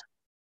 But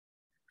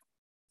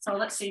so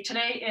let's see,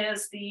 today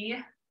is the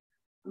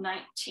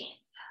 19th.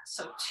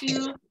 So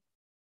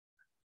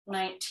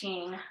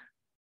 2/19.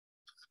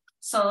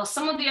 So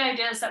some of the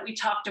ideas that we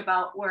talked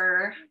about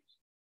were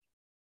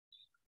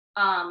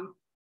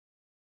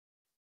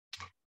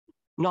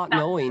not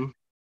knowing.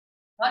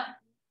 What?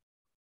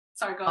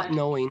 Sorry, go ahead. Not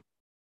knowing.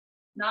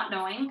 Not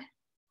knowing.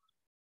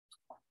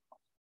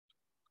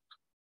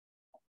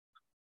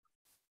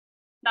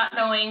 Not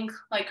knowing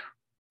like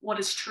what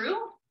is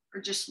true,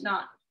 or just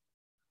not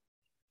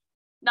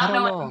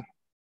knowing know.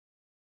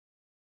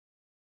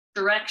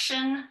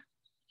 Direction,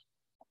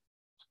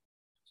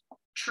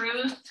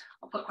 truth.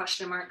 I'll put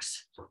question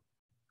marks.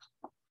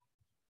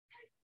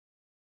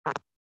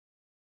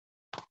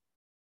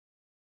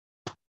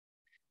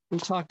 We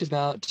talked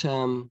about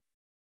the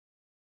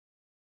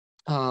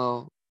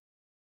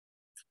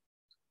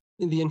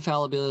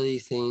infallibility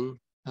thing.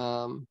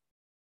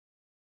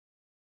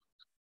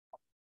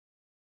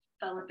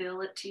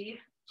 Fallibility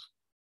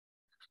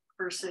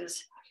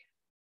versus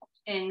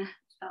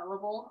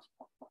infallible.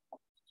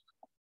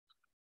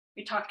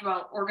 We talked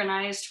about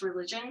organized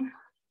religion.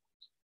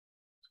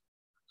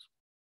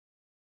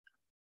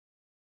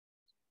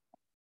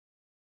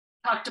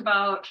 Talked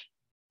about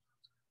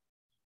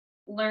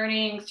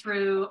learning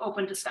through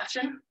open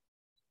discussion.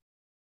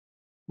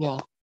 Yeah.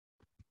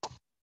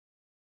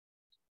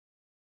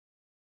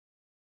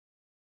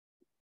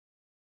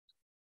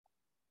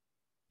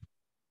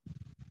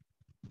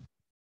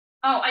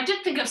 Oh, I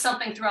did think of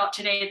something throughout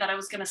today that I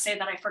was going to say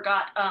that I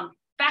forgot.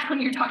 Back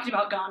when you were talking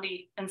about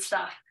Gandhi and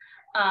stuff,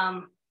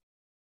 I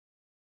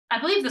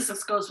believe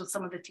this goes with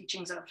some of the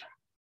teachings of,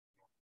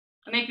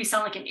 it make me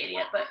sound like an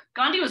idiot, but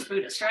Gandhi was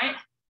Buddhist, right?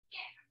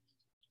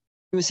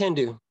 It was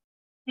Hindu.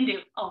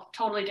 Hindu. Oh,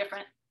 totally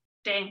different.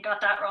 Dang, got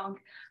that wrong.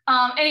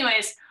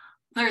 Anyways,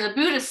 there's a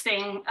Buddhist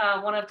thing. I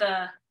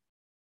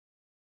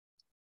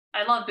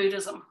love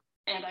Buddhism,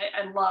 and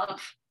I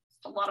love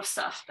a lot of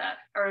stuff that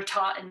are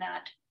taught in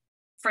that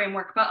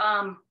framework. But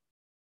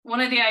one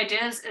of the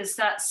ideas is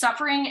that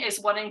suffering is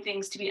wanting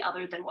things to be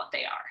other than what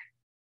they are.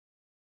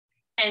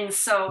 And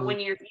so when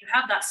you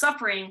have that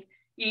suffering,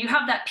 you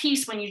have that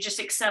peace when you just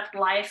accept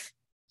life.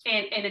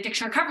 In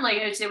addiction recovery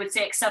language, they would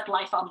say accept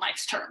life on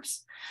life's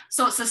terms.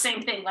 So it's the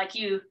same thing. Like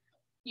you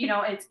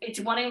know, it's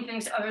wanting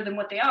things other than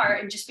what they are,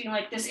 and just being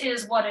like, this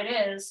is what it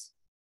is.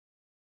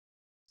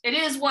 It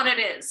is what it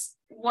is.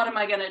 What am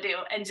I gonna do?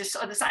 And just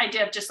this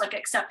idea of just like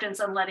acceptance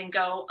and letting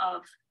go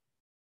of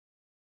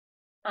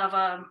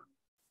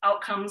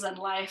outcomes and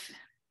life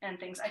and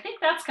things. I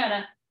think that's kind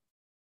of,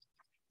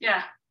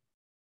 yeah.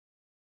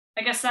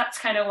 I guess that's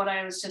kind of what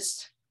I was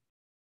just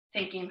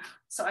thinking.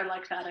 So I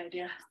like that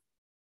idea.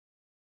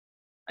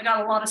 I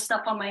got a lot of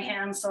stuff on my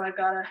hands, so I've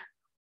got to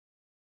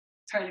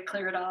try to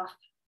clear it off.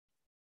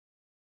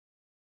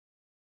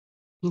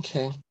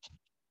 Okay.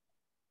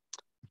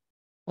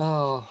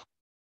 Oh,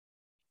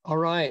 all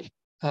right.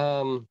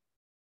 Well,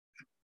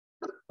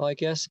 I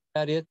guess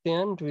that it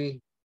then. Do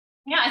we?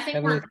 Yeah, I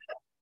think we're.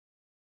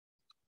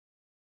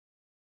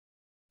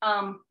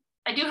 I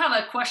do have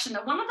a question.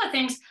 That one of the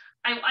things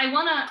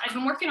I've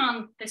been working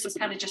on, this is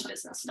kind of just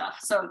business stuff.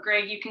 So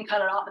Greg, you can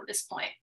cut it off at this point.